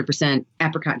 Or 100%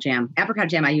 apricot jam. Apricot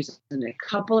jam I use in a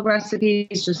couple of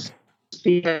recipes just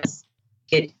because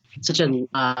it's such a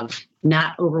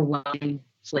not overwhelming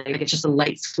flavor. It's just a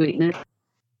light sweetness.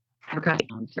 Apricot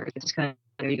jam, it's kind of,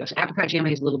 there you go. So apricot jam I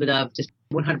use a little bit of, just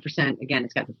 100%. Again,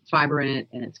 it's got the fiber in it,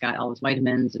 and it's got all its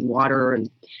vitamins and water.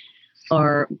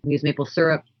 Or we use maple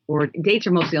syrup. Or dates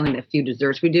are mostly only a few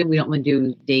desserts we do. We don't want to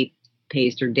do date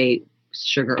paste or date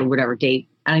sugar or whatever date.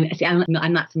 I'm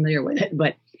not familiar with it,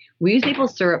 but we use maple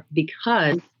syrup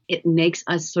because it makes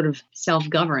us sort of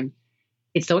self-govern.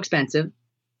 It's so expensive,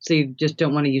 so you just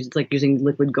don't want to use it. It's like using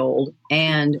liquid gold.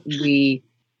 And we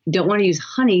don't want to use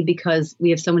honey because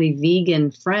we have so many vegan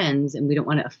friends and we don't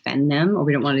want to offend them, or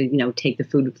we don't want to, take the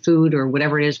food or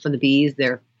whatever it is for the bees.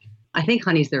 I think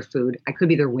honey's their food. I could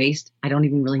be their waste. I don't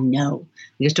even really know.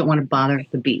 We just don't want to bother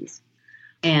the bees.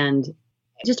 And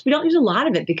we don't use a lot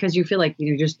of it because you feel like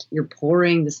you're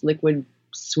pouring this liquid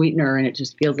sweetener and it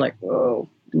just feels like, whoa,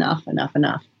 enough.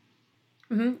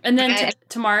 Mm-hmm. And then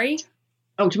tamari?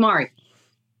 Oh, tamari.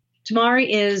 Tamari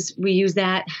is, we use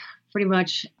that pretty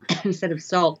much instead of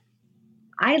salt.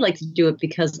 I like to do it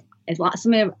because lots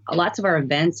of our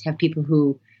events have people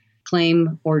who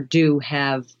claim or do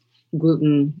have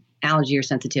gluten allergy or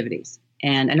sensitivities.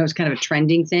 And I know it's kind of a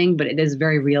trending thing, but it is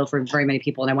very real for very many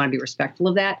people. And I want to be respectful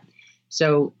of that.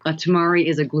 So a tamari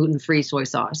is a gluten-free soy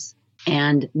sauce.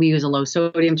 And we use a low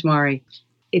sodium tamari.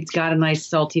 It's got a nice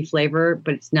salty flavor,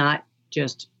 but it's not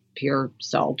just pure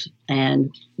salt.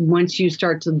 And once you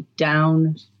start to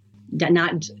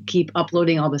not keep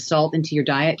uploading all the salt into your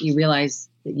diet, you realize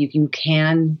that you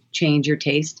can change your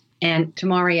taste. And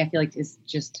tamari, I feel like, is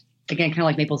just, again, kind of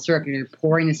like maple syrup. You're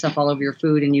pouring this stuff all over your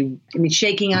food and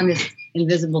shaking on this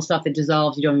invisible stuff that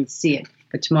dissolves. You don't even see it.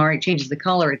 But tamari changes the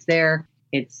color. It's there.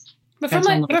 But from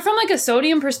a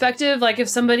sodium perspective, like if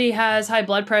somebody has high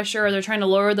blood pressure or they're trying to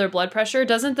lower their blood pressure,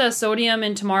 doesn't the sodium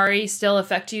in tamari still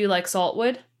affect you like salt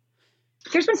would?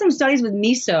 There's been some studies with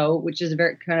miso, which is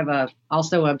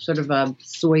also a sort of a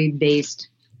soy-based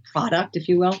product, if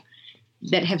you will.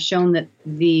 that have shown that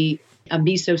a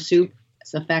miso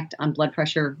soup's effect on blood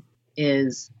pressure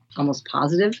is almost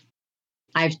positive.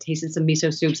 I've tasted some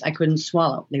miso soups I couldn't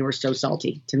swallow. They were so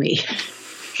salty to me.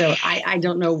 So I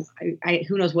don't know.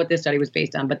 Who knows what this study was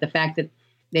based on, but the fact that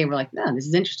they were like, no, this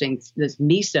is interesting. This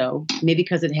miso, maybe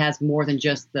because it has more than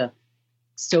just the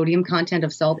sodium content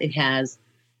of salt. It has,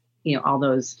 all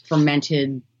those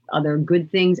fermented other good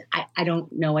things. I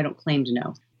don't know. I don't claim to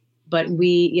know. But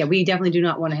we definitely do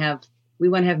not want to have, we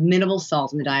want to have minimal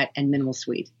salt in the diet and minimal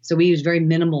sweet. So we use very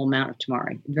minimal amount of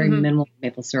tamari, very minimal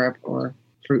maple syrup or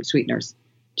fruit sweeteners,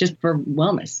 just for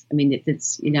wellness. I mean,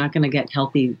 you're not going to get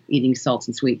healthy eating salts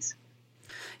and sweets.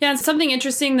 Yeah, and something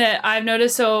interesting that I've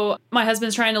noticed, so my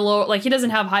husband's trying to lower, he doesn't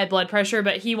have high blood pressure,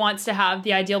 but he wants to have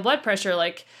the ideal blood pressure.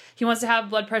 He wants to have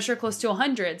blood pressure close to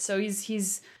 100. So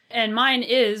he's and mine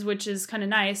is, which is kind of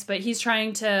nice, but he's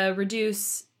trying to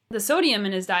reduce the sodium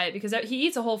in his diet because he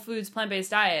eats a whole foods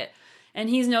plant-based diet. And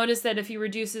he's noticed that if he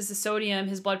reduces the sodium,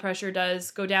 his blood pressure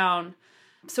does go down.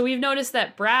 So we've noticed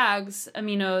that Bragg's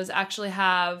aminos actually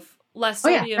have less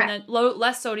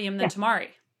sodium than tamari.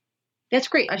 That's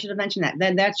great. I should have mentioned that.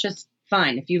 Then that's just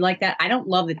fine. If you like that, I don't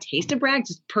love the taste of Bragg's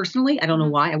just personally. I don't know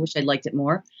why. I wish I'd liked it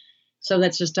more. So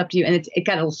that's just up to you. And it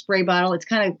got a little spray bottle.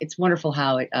 It's wonderful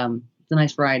how it's a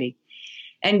nice variety.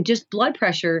 And just blood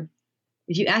pressure,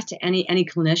 if you ask to any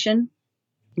clinician,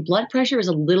 blood pressure is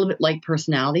a little bit like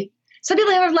personality. Some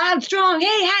people are loud, strong. Hey,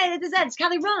 hi, this is that. It's how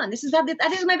they run. This is my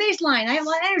baseline. I have a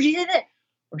lot of energy.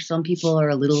 Or some people are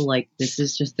a little like, this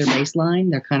is just their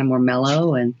baseline. They're kind of more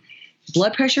mellow. And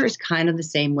blood pressure is kind of the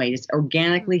same way. It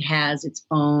organically has its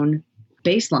own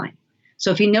baseline. So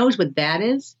if he knows what that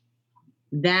is,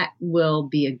 that will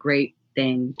be a great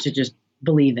thing to just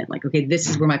believe in. Like, okay, this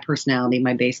is where my personality,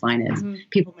 my baseline is.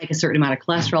 People make a certain amount of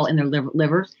cholesterol in their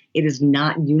liver. It is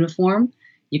not uniform.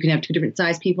 You can have two different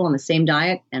sized people on the same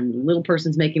diet, and the little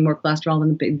person's making more cholesterol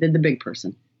than the big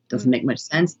person. Doesn't make much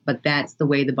sense, but that's the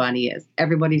way the body is.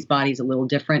 Everybody's body is a little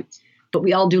different, but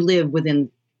we all do live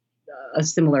within a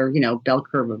similar, bell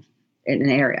curve in an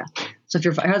area. So if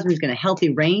your husband's going a healthy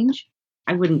range,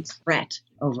 I wouldn't fret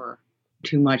over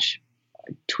too much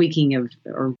tweaking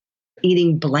or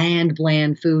eating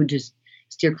bland food. Just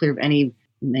steer clear of any,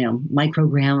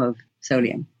 microgram of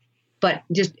sodium. But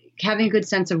just having a good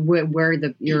sense of where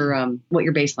what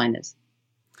your baseline is.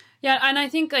 Yeah, and I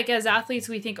think as athletes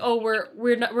we think,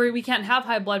 we can't have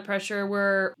high blood pressure.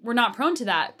 We're not prone to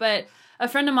that. But a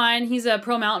friend of mine, he's a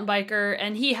pro mountain biker,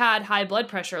 and he had high blood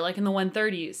pressure, in the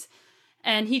 130s.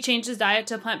 And he changed his diet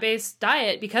to a plant-based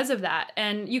diet because of that.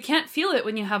 And you can't feel it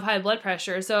when you have high blood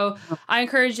pressure. So I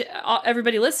encourage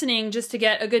everybody listening just to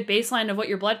get a good baseline of what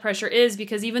your blood pressure is,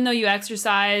 because even though you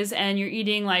exercise and you're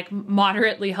eating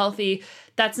moderately healthy,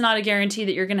 that's not a guarantee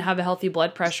that you're going to have a healthy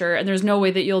blood pressure. And there's no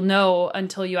way that you'll know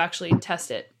until you actually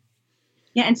test it.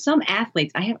 Yeah. And some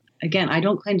athletes, I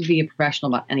don't claim to be a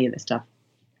professional about any of this stuff.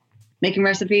 Making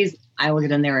recipes, I will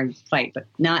get in there and fight, but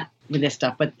not with this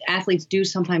stuff. But athletes do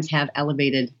sometimes have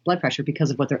elevated blood pressure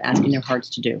because of what they're asking their hearts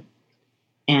to do.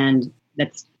 And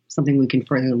that's something we can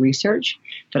further research,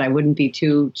 but I wouldn't be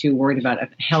too worried about a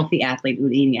healthy athlete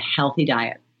who's eating a healthy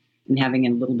diet and having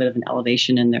a little bit of an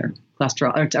elevation in their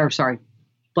cholesterol,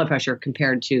 blood pressure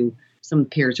compared to some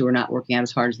peers who are not working out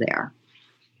as hard as they are.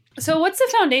 So what's the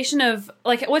foundation of,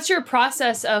 what's your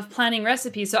process of planning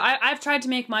recipes? So I've tried to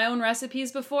make my own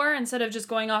recipes before instead of just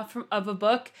going off of a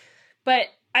book, but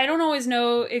I don't always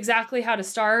know exactly how to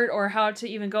start or how to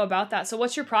even go about that. So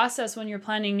what's your process when you're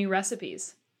planning new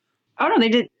recipes? Oh,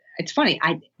 no, it's funny.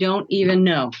 I don't even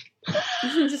know.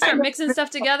 Just start mixing stuff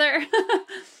together.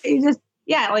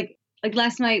 Like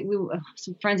last night,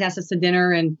 some friends asked us to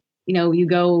dinner, and, you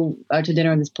go to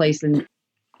dinner in this place, and,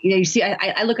 you see,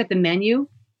 I look at the menu,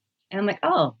 and I'm like,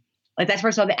 oh, that's where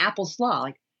I saw the apple slaw.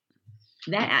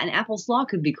 An apple slaw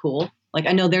could be cool.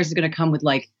 I know theirs is going to come with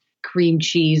cream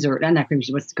cheese or not cream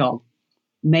cheese, what's it called?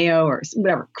 Mayo or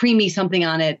whatever, creamy something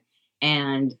on it,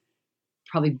 and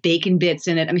probably bacon bits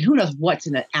in it. I mean, who knows what's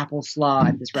in an apple slaw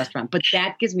at this restaurant, but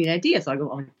that gives me an idea. So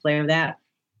I'll play with that.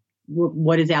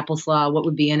 What is apple slaw? What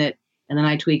would be in it? And then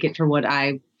I tweak it for what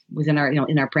I was in our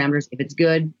parameters. If it's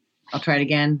good, I'll try it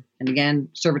again and again,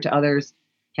 serve it to others,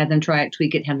 have them try it,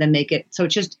 tweak it, have them make it. So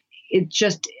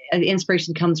the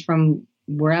inspiration comes from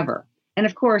wherever. And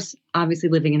of course, obviously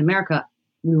living in America,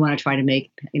 we want to try to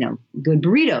make, good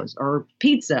burritos or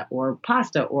pizza or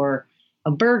pasta or a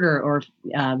burger or,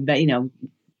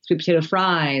 sweet potato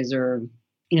fries or,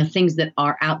 things that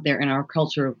are out there in our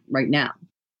culture right now.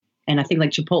 And I think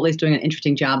Chipotle is doing an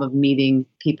interesting job of meeting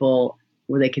people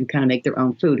where they can kind of make their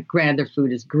own food. Granted, their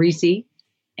food is greasy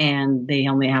and they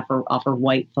only offer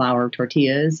white flour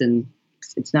tortillas, and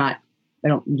it's not I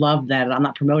don't love that. I'm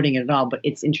not promoting it at all, but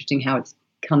it's interesting how it's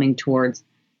coming towards.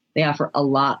 They offer a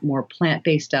lot more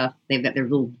plant-based stuff. They've got their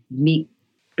little meat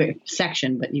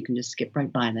section, but you can just skip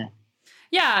right by that.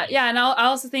 Yeah, yeah, and I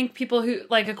also think people who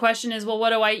like a question is, well, what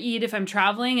do I eat if I'm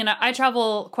traveling? And I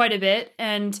travel quite a bit,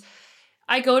 and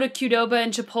I go to Qdoba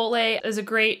and Chipotle as a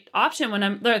great option when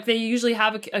I'm like they usually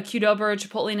have a Qdoba or a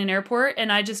Chipotle in an airport,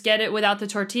 and I just get it without the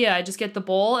tortilla. I just get the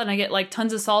bowl, and I get like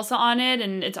tons of salsa on it,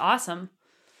 and it's awesome.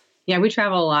 Yeah, we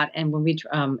travel a lot, and when we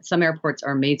some airports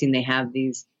are amazing. They have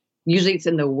these. Usually, it's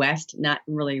in the West, not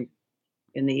really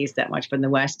in the East that much, but in the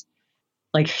West,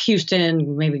 like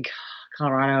Houston, maybe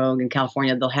Colorado and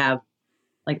California, they'll have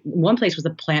like one place was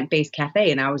a plant-based cafe,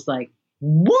 and I was like,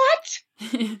 what?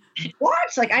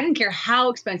 What? Like, I didn't care how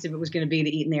expensive it was going to be to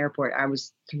eat in the airport. I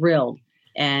was thrilled.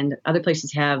 And other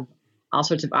places have all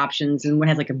sorts of options. And one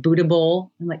has like a Buddha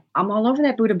bowl. I'm like, I'm all over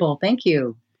that Buddha bowl. Thank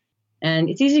you. And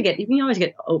it's easy to get. You can always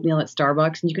get oatmeal at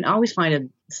Starbucks, and you can always find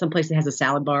some place that has a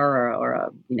salad bar or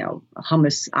a a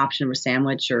hummus option or a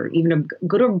sandwich, or even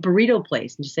go to a burrito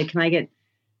place and just say, can I get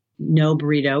no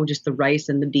burrito, just the rice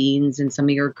and the beans and some of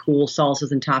your cool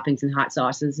salsas and toppings and hot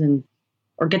sauces,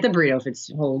 or get the burrito if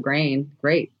it's whole grain.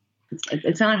 Great.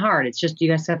 It's not hard. It's just you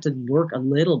guys have to work a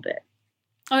little bit.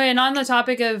 Okay, and on the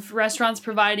topic of restaurants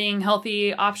providing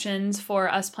healthy options for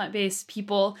us plant-based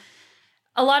people,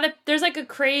 there's like a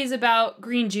craze about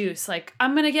green juice. Like,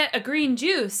 I'm going to get a green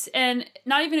juice, and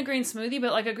not even a green smoothie,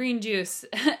 but like a green juice.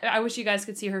 I wish you guys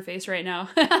could see her face right now.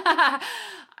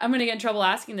 I'm going to get in trouble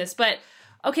asking this, but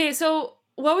okay, so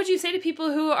what would you say to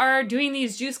people who are doing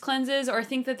these juice cleanses or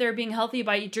think that they're being healthy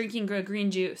by drinking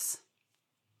green juice?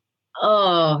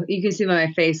 Oh, you can see by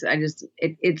my face.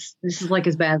 This is like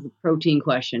as bad as the protein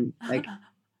question. Like,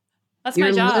 that's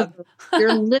my job.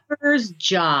 Your liver's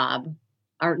job,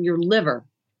 or your liver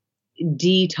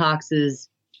detoxes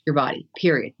your body,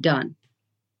 period. Done.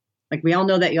 Like, we all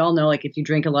know that. You all know, like, if you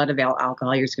drink a lot of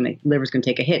alcohol, liver's going to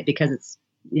take a hit because it's,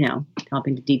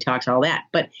 helping to detox all that.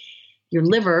 But your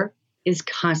liver is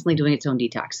constantly doing its own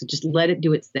detox. So just let it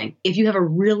do its thing. If you have a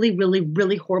really, really,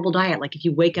 really horrible diet, like if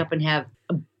you wake up and have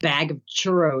a bag of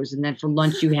churros, and then for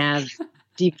lunch you have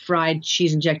deep fried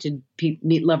cheese injected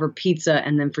meat lover pizza,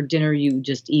 and then for dinner you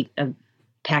just eat a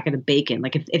packet of bacon.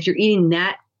 Like, if you're eating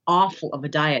that awful of a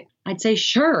diet, I'd say,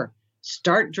 sure,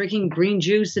 start drinking green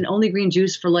juice and only green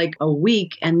juice for like a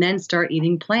week, and then start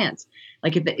eating plants.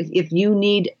 Like, if you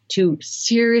need to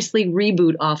seriously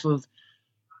reboot off of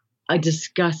a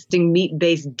disgusting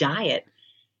meat-based diet,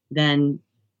 then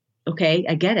okay,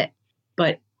 I get it.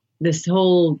 But this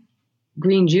whole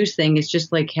green juice thing is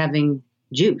just like having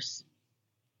juice.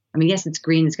 I mean, yes, it's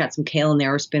green. It's got some kale in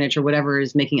there or spinach or whatever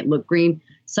is making it look green.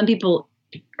 Some people,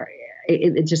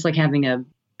 it's just like having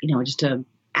just a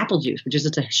apple juice, which is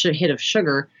just a hit of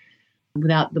sugar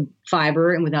without the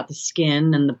fiber and without the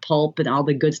skin and the pulp and all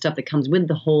the good stuff that comes with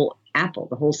the whole apple,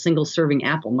 the whole single serving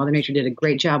apple. Mother Nature did a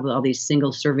great job with all these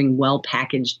single serving, well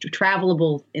packaged,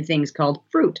 travelable things called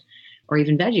fruit or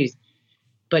even veggies.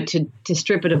 But to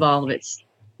strip it of all of its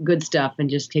good stuff and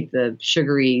just take the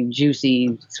sugary,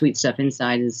 juicy, sweet stuff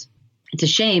inside it's a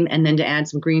shame. And then to add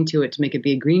some green to it to make it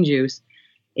be a green juice,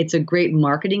 it's a great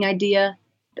marketing idea.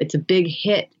 It's a big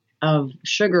hit of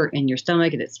sugar in your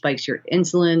stomach, and it spikes your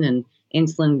insulin and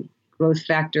insulin growth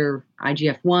factor,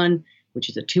 IGF-1, which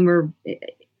is a tumor,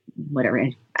 whatever.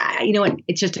 And you know what?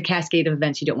 It's just a cascade of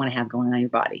events you don't want to have going on in your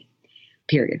body,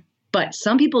 period. But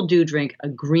some people do drink a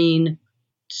green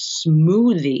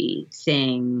smoothie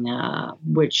thing,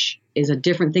 which is a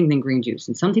different thing than green juice.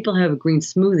 And some people have a green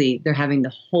smoothie. They're having the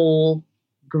whole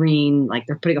green, like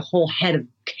they're putting a whole head of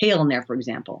kale in there, for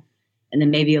example, and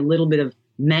then maybe a little bit of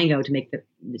mango to make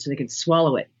so they can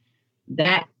swallow it.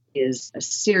 That is a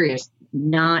serious,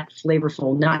 not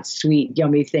flavorful, not sweet,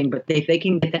 yummy thing. But if they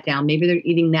can get that down, maybe they're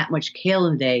eating that much kale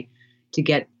a day to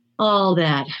get all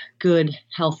that good,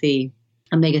 healthy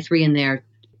omega-3 in there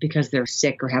because they're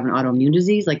sick or have an autoimmune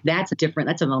disease. Like, that's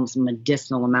almost a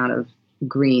medicinal amount of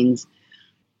greens.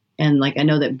 And like, I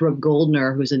know that Brooke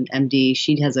Goldner, who's an MD,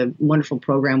 she has a wonderful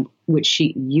program which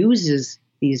she uses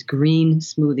these green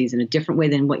smoothies in a different way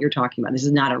than what you're talking about. This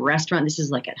is not a restaurant. This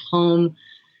is like at home.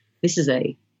 This is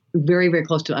a very, very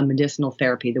close to a medicinal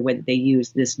therapy, the way that they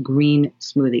use this green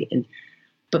smoothie.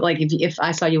 But like, if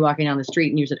I saw you walking down the street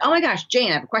and you said, "Oh my gosh,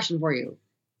 Jane, I have a question for you."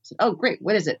 I said, "Oh, great.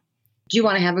 What is it? Do you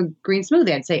want to have a green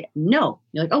smoothie?" I'd say, "No."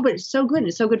 You're like, "Oh, but it's so good.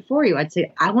 It's so good for you." I'd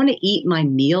say, "I want to eat my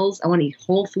meals. I want to eat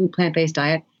whole food, plant-based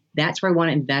diet. That's where I want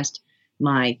to invest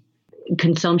my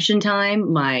consumption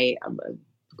time, my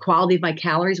quality of my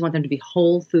calories. I want them to be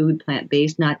whole food,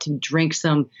 plant-based, not to drink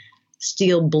some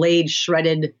steel blade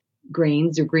shredded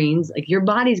grains or greens, like your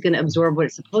body's going to absorb what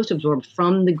it's supposed to absorb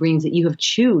from the greens that you have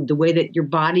chewed, the way that your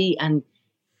body and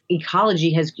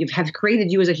ecology have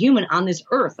created you as a human on this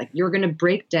earth. Like you're going to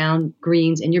break down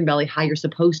greens in your belly how you're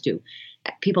supposed to.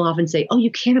 People often say, oh,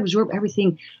 you can't absorb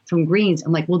everything from greens.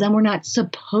 I'm like, well, then we're not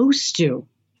supposed to.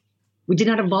 We did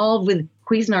not evolve with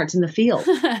Cuisinarts in the field.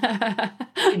 We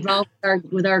evolved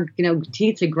with our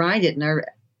teeth to grind it and our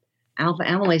alpha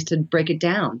amylase to break it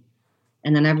down.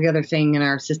 And then every other thing in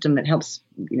our system that helps,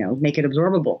 make it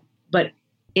absorbable. But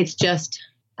it's just,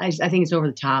 I think it's over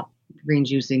the top, green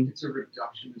juicing. It's a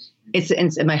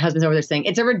reductionist. And my husband's over there saying,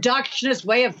 it's a reductionist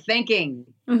way of thinking.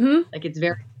 Mm-hmm. Like it's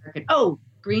very American. Oh,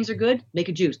 greens are good. Make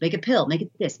a juice, make a pill, make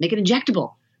it this, make it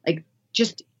injectable. Like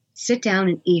just sit down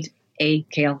and eat a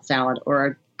kale salad or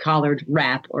a collard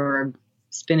wrap or a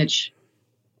spinach.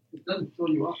 It doesn't fill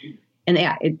you up either. And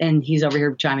and he's over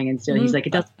here chiming in still. Mm-hmm. He's like,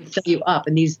 it doesn't fill you up.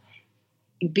 And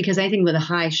because anything with a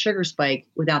high sugar spike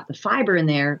without the fiber in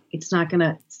there, it's not going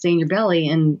to stay in your belly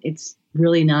and it's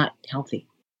really not healthy.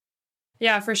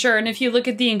 Yeah, for sure. And if you look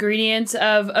at the ingredients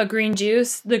of a green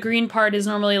juice, the green part is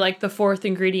normally like the fourth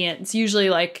ingredient. It's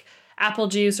usually like apple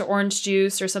juice or orange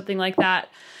juice or something like that.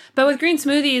 But with green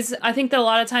smoothies, I think that a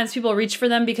lot of times people reach for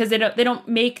them because they don't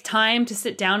make time to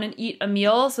sit down and eat a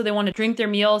meal. So they want to drink their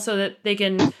meal so that they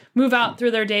can move out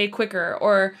through their day quicker.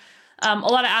 Or a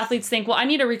lot of athletes think, well, I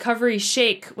need a recovery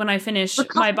shake when I finish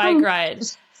my bike ride.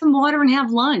 Just some water and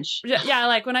have lunch. Yeah,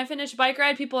 like when I finish bike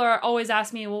ride, people are always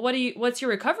asking me, well, what's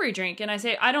your recovery drink? And I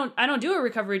say, I don't do a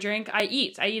recovery drink. I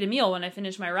eat a meal when I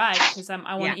finish my ride because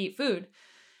I want to eat food.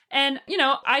 And,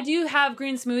 I do have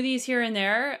green smoothies here and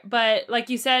there, but like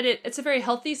you said, it's a very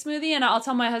healthy smoothie. And I'll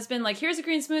tell my husband, like, here's a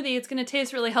green smoothie. It's going to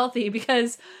taste really healthy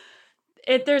because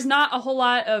there's not a whole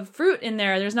lot of fruit in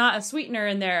there. There's not a sweetener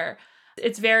in there.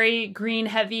 It's very green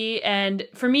heavy. And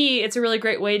for me, it's a really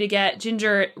great way to get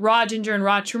raw ginger and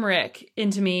raw turmeric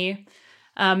into me.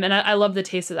 And I love the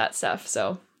taste of that stuff.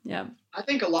 So, yeah. I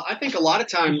think a lot of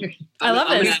time. I love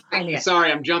it. Sorry,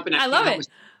 I'm jumping. I love it.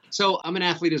 So I'm an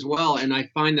athlete as well, and I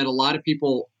find that a lot of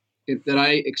people that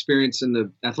I experience in the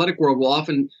athletic world will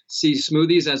often see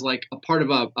smoothies as like a part of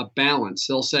a balance.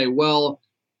 They'll say, well,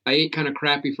 I ate kind of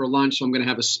crappy for lunch, so I'm going to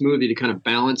have a smoothie to kind of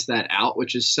balance that out,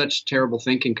 which is such terrible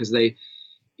thinking because they,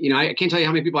 I can't tell you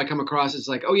how many people I come across. It's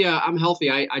like, oh yeah, I'm healthy.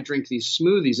 I drink these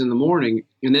smoothies in the morning,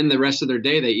 and then the rest of their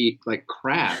day they eat like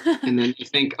crap. And then you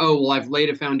think, oh, well, I've laid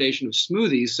a foundation of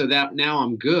smoothies so that now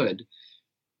I'm good.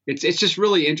 It's just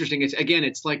really interesting.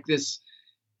 It's like this.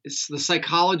 It's the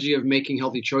psychology of making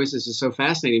healthy choices is so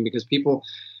fascinating because people,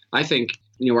 I think,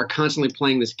 are constantly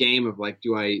playing this game of like,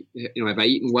 have I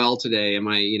eaten well today? Am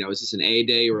I, is this an A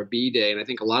day or a B day? And I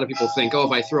think a lot of people think, oh,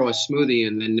 if I throw a smoothie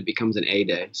and then it becomes an A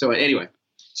day. So anyway,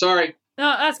 sorry.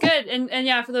 No, that's good. And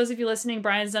yeah, for those of you listening,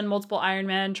 Brian's done multiple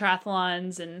Ironman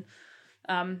triathlons and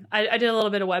I did a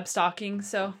little bit of web stalking.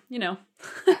 So,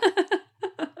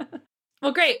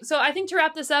 Well, great. So I think to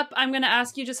wrap this up, I'm going to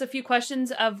ask you just a few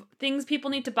questions of things people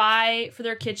need to buy for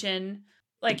their kitchen.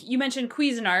 Like you mentioned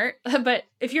Cuisinart, but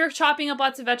if you're chopping up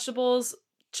lots of vegetables,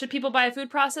 should people buy a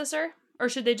food processor or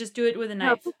should they just do it with a knife?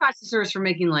 No, food processors for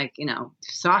making like,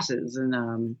 sauces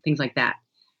and things like that.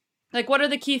 Like what are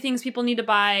the key things people need to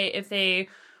buy if they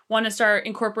want to start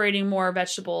incorporating more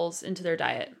vegetables into their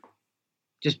diet?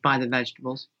 Just buy the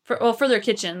vegetables. For their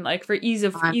kitchen, like for ease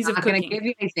of cooking. I'm not going to give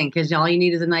you anything because all you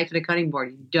need is a knife and a cutting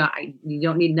board. You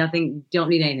don't need nothing. Don't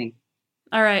need anything.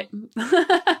 All right.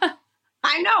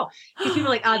 I know. Because people are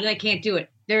like, oh, then I can't do it.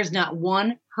 There's not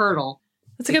one hurdle.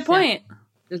 That's a good point.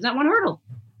 There's not one hurdle.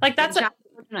 Like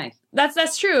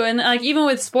that's true. And like even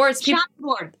with sports, chopping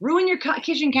board, ruin your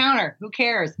kitchen counter. Who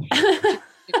cares?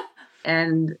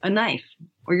 And a knife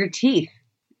or your teeth.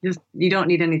 You don't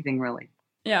need anything really.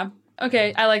 Yeah.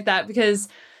 Okay, I like that because,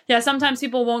 sometimes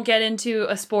people won't get into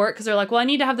a sport because they're like, well, I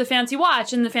need to have the fancy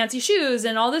watch and the fancy shoes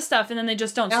and all this stuff, and then they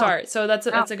just don't start. So that's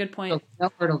a good point. No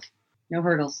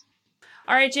hurdles.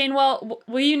 All right, Jane, well,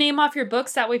 will you name off your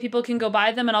books? That way people can go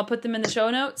buy them, and I'll put them in the show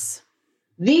notes.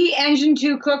 The Engine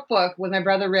 2 cookbook with my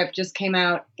brother Rip just came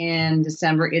out in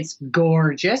December. It's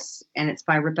gorgeous, and it's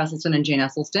by Rip Esslestyn and Jane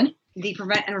Esslestyn. The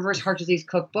Prevent and Reverse Heart Disease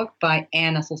cookbook by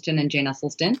Ann Esslestyn and Jane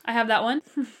Esslestyn. I have that one.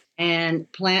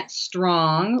 And Plant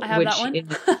Strong, I have that one.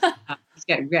 It's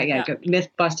got myth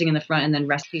busting in the front and then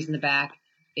recipes in the back.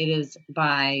 It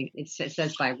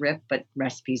says by Rip, but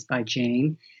recipes by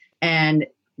Jane. And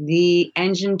the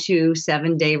Engine 2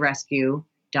 7-Day Rescue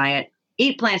Diet.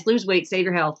 Eat plants, lose weight, save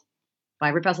your health by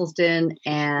Rip Esslestyn,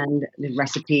 and the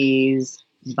recipes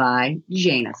by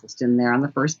Jane Esslestyn there on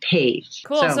the first page.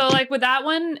 Cool. So like with that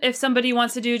one, if somebody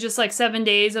wants to do just like 7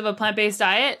 days of a plant-based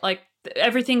diet, like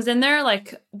everything's in there,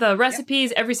 like the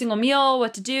recipes, every single meal,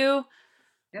 what to do.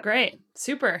 Yep. Great.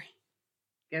 Super.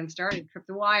 Get them started. Trip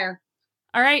the wire.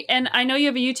 All right. And I know you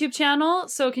have a YouTube channel.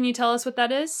 So can you tell us what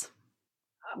that is?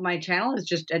 My channel is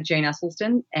just at Jane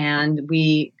Esslestyn, and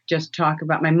we just talk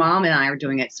about, my mom and I are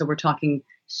doing it. So we're talking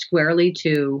squarely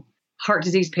to heart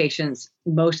disease patients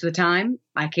most of the time.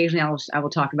 Occasionally I will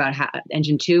talk about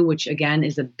Engine 2, which again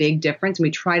is a big difference. And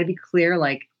we try to be clear,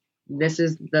 like this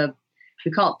is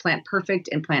we call it Plant Perfect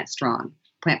and Plant Strong.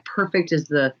 Plant Perfect is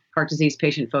the heart disease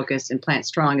patient focus, and Plant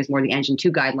Strong is more the Engine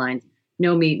 2 guidelines.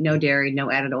 No meat, no dairy,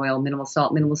 no added oil, minimal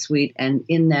salt, minimal sweet. And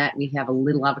in that we have a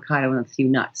little avocado and a few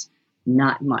nuts.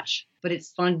 Not much, but it's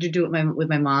fun to do it with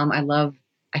my mom.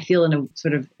 I feel in a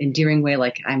sort of endearing way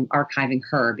like I'm archiving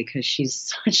her, because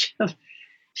she's such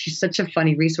a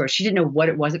funny resource. She didn't know what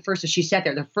it was at first, so she sat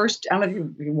there. The first, I don't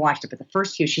know if you watched it, but the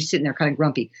first few, she's sitting there kind of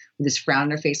grumpy with this frown on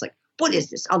her face, like, what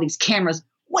is this? All these cameras.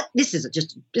 What? This is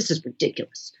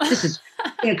ridiculous. This is,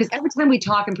 because every time we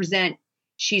talk and present,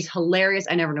 she's hilarious.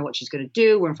 I never know what she's going to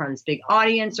do. We're in front of this big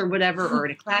audience or whatever, or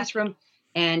in a classroom.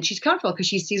 And she's comfortable because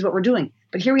she sees what we're doing.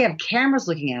 But here we have cameras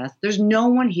looking at us. There's no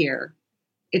one here.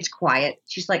 It's quiet.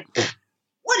 She's like,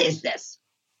 what is this?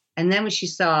 And then when she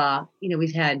saw,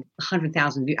 we've had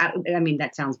 100,000 views. I mean,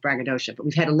 that sounds braggadocious, but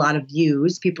we've had a lot of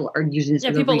views. People are using this.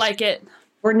 Yeah, people like it.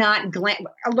 We're not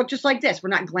look just like this. We're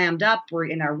not glammed up. We're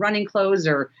in our running clothes,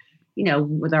 or,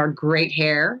 with our great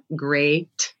hair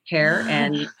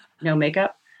and no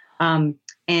makeup.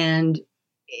 And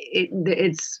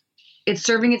it's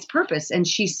serving its purpose. And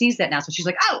she sees that now. So she's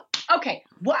like, oh, okay,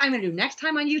 what I'm going to do next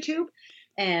time on YouTube.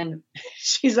 And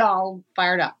she's all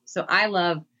fired up. So I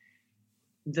love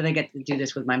that I get to do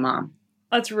this with my mom.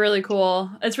 That's really cool.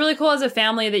 It's really cool as a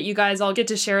family that you guys all get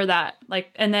to share that,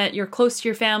 and that you're close to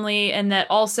your family, and that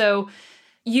also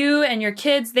you and your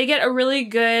kids, they get a really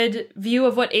good view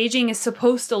of what aging is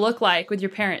supposed to look like with your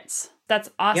parents. That's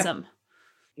awesome.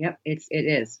 Yep. It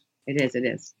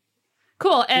is.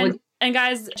 Cool. And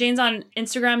guys, Jane's on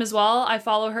Instagram as well. I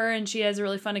follow her and she has a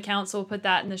really fun account. So we'll put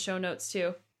that in the show notes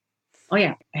too. Oh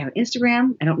yeah. I have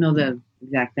Instagram. I don't know the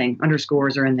exact thing.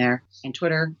 Underscores are in there, and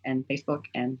Twitter and Facebook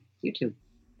and YouTube.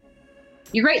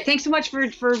 You're great. Thanks so much for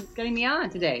getting me on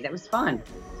today. That was fun.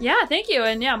 Yeah. Thank you.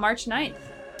 And yeah, March 9th.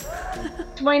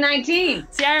 2019.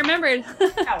 See, I remembered.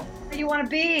 Where do you want to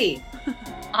be?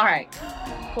 All right.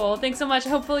 Cool. Thanks so much.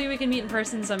 Hopefully we can meet in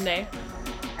person someday.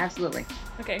 Absolutely.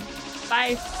 Okay.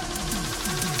 Bye.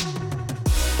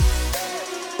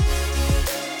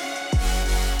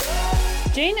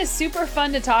 Jane is super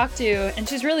fun to talk to, and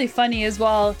she's really funny as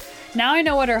well. Now I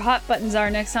know what her hot buttons are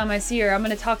next time I see her. I'm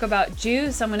going to talk about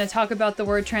juice. I'm going to talk about the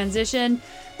word transition.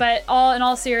 But in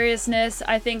all seriousness,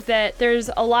 I think that there's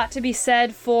a lot to be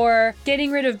said for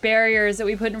getting rid of barriers that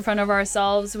we put in front of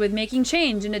ourselves with making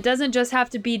change. And it doesn't just have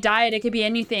to be diet. It could be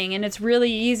anything. And it's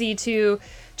really easy to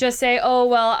just say, oh,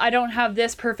 well, I don't have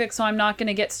this perfect, so I'm not going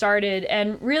to get started.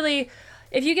 And really,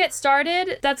 if you get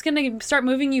started, that's going to start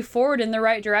moving you forward in the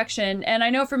right direction. And I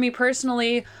know for me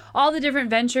personally, all the different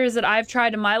ventures that I've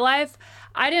tried in my life,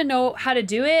 I didn't know how to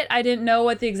do it. I didn't know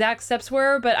what the exact steps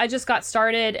were, but I just got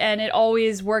started and it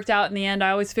always worked out in the end.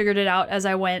 I always figured it out as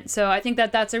I went. So I think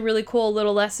that that's a really cool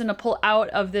little lesson to pull out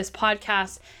of this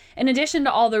podcast, in addition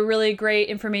to all the really great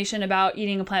information about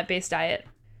eating a plant-based diet.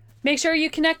 Make sure you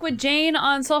connect with Jane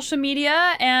on social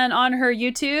media and on her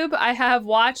YouTube. I have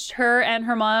watched her and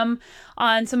her mom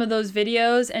on some of those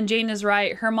videos, and Jane is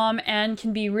right. Her mom, Anne,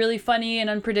 can be really funny and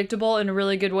unpredictable in a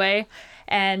really good way,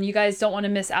 and you guys don't want to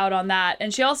miss out on that.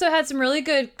 And she also had some really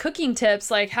good cooking tips,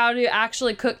 like how to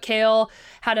actually cook kale,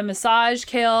 how to massage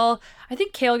kale. I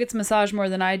think kale gets massaged more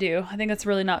than I do. I think that's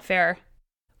really not fair.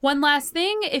 One last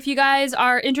thing, if you guys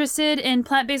are interested in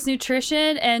plant-based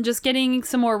nutrition and just getting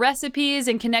some more recipes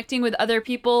and connecting with other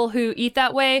people who eat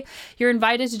that way, you're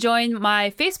invited to join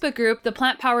my Facebook group, the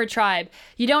Plant Powered Tribe.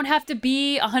 You don't have to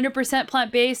be 100%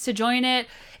 plant-based to join it.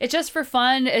 It's just for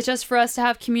fun. It's just for us to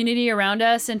have community around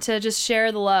us and to just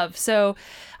share the love. So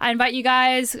I invite you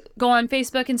guys, go on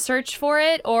Facebook and search for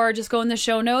it, or just go in the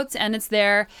show notes and it's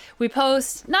there. We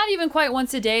post not even quite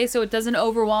once a day, so it doesn't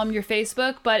overwhelm your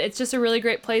Facebook, but it's just a really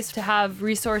great place to have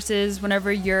resources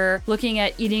whenever you're looking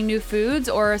at eating new foods,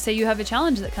 or say you have a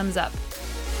challenge that comes up.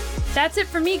 That's it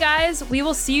for me, guys. We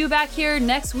will see you back here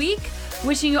next week.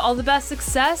 Wishing you all the best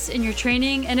success in your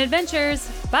training and adventures.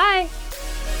 Bye.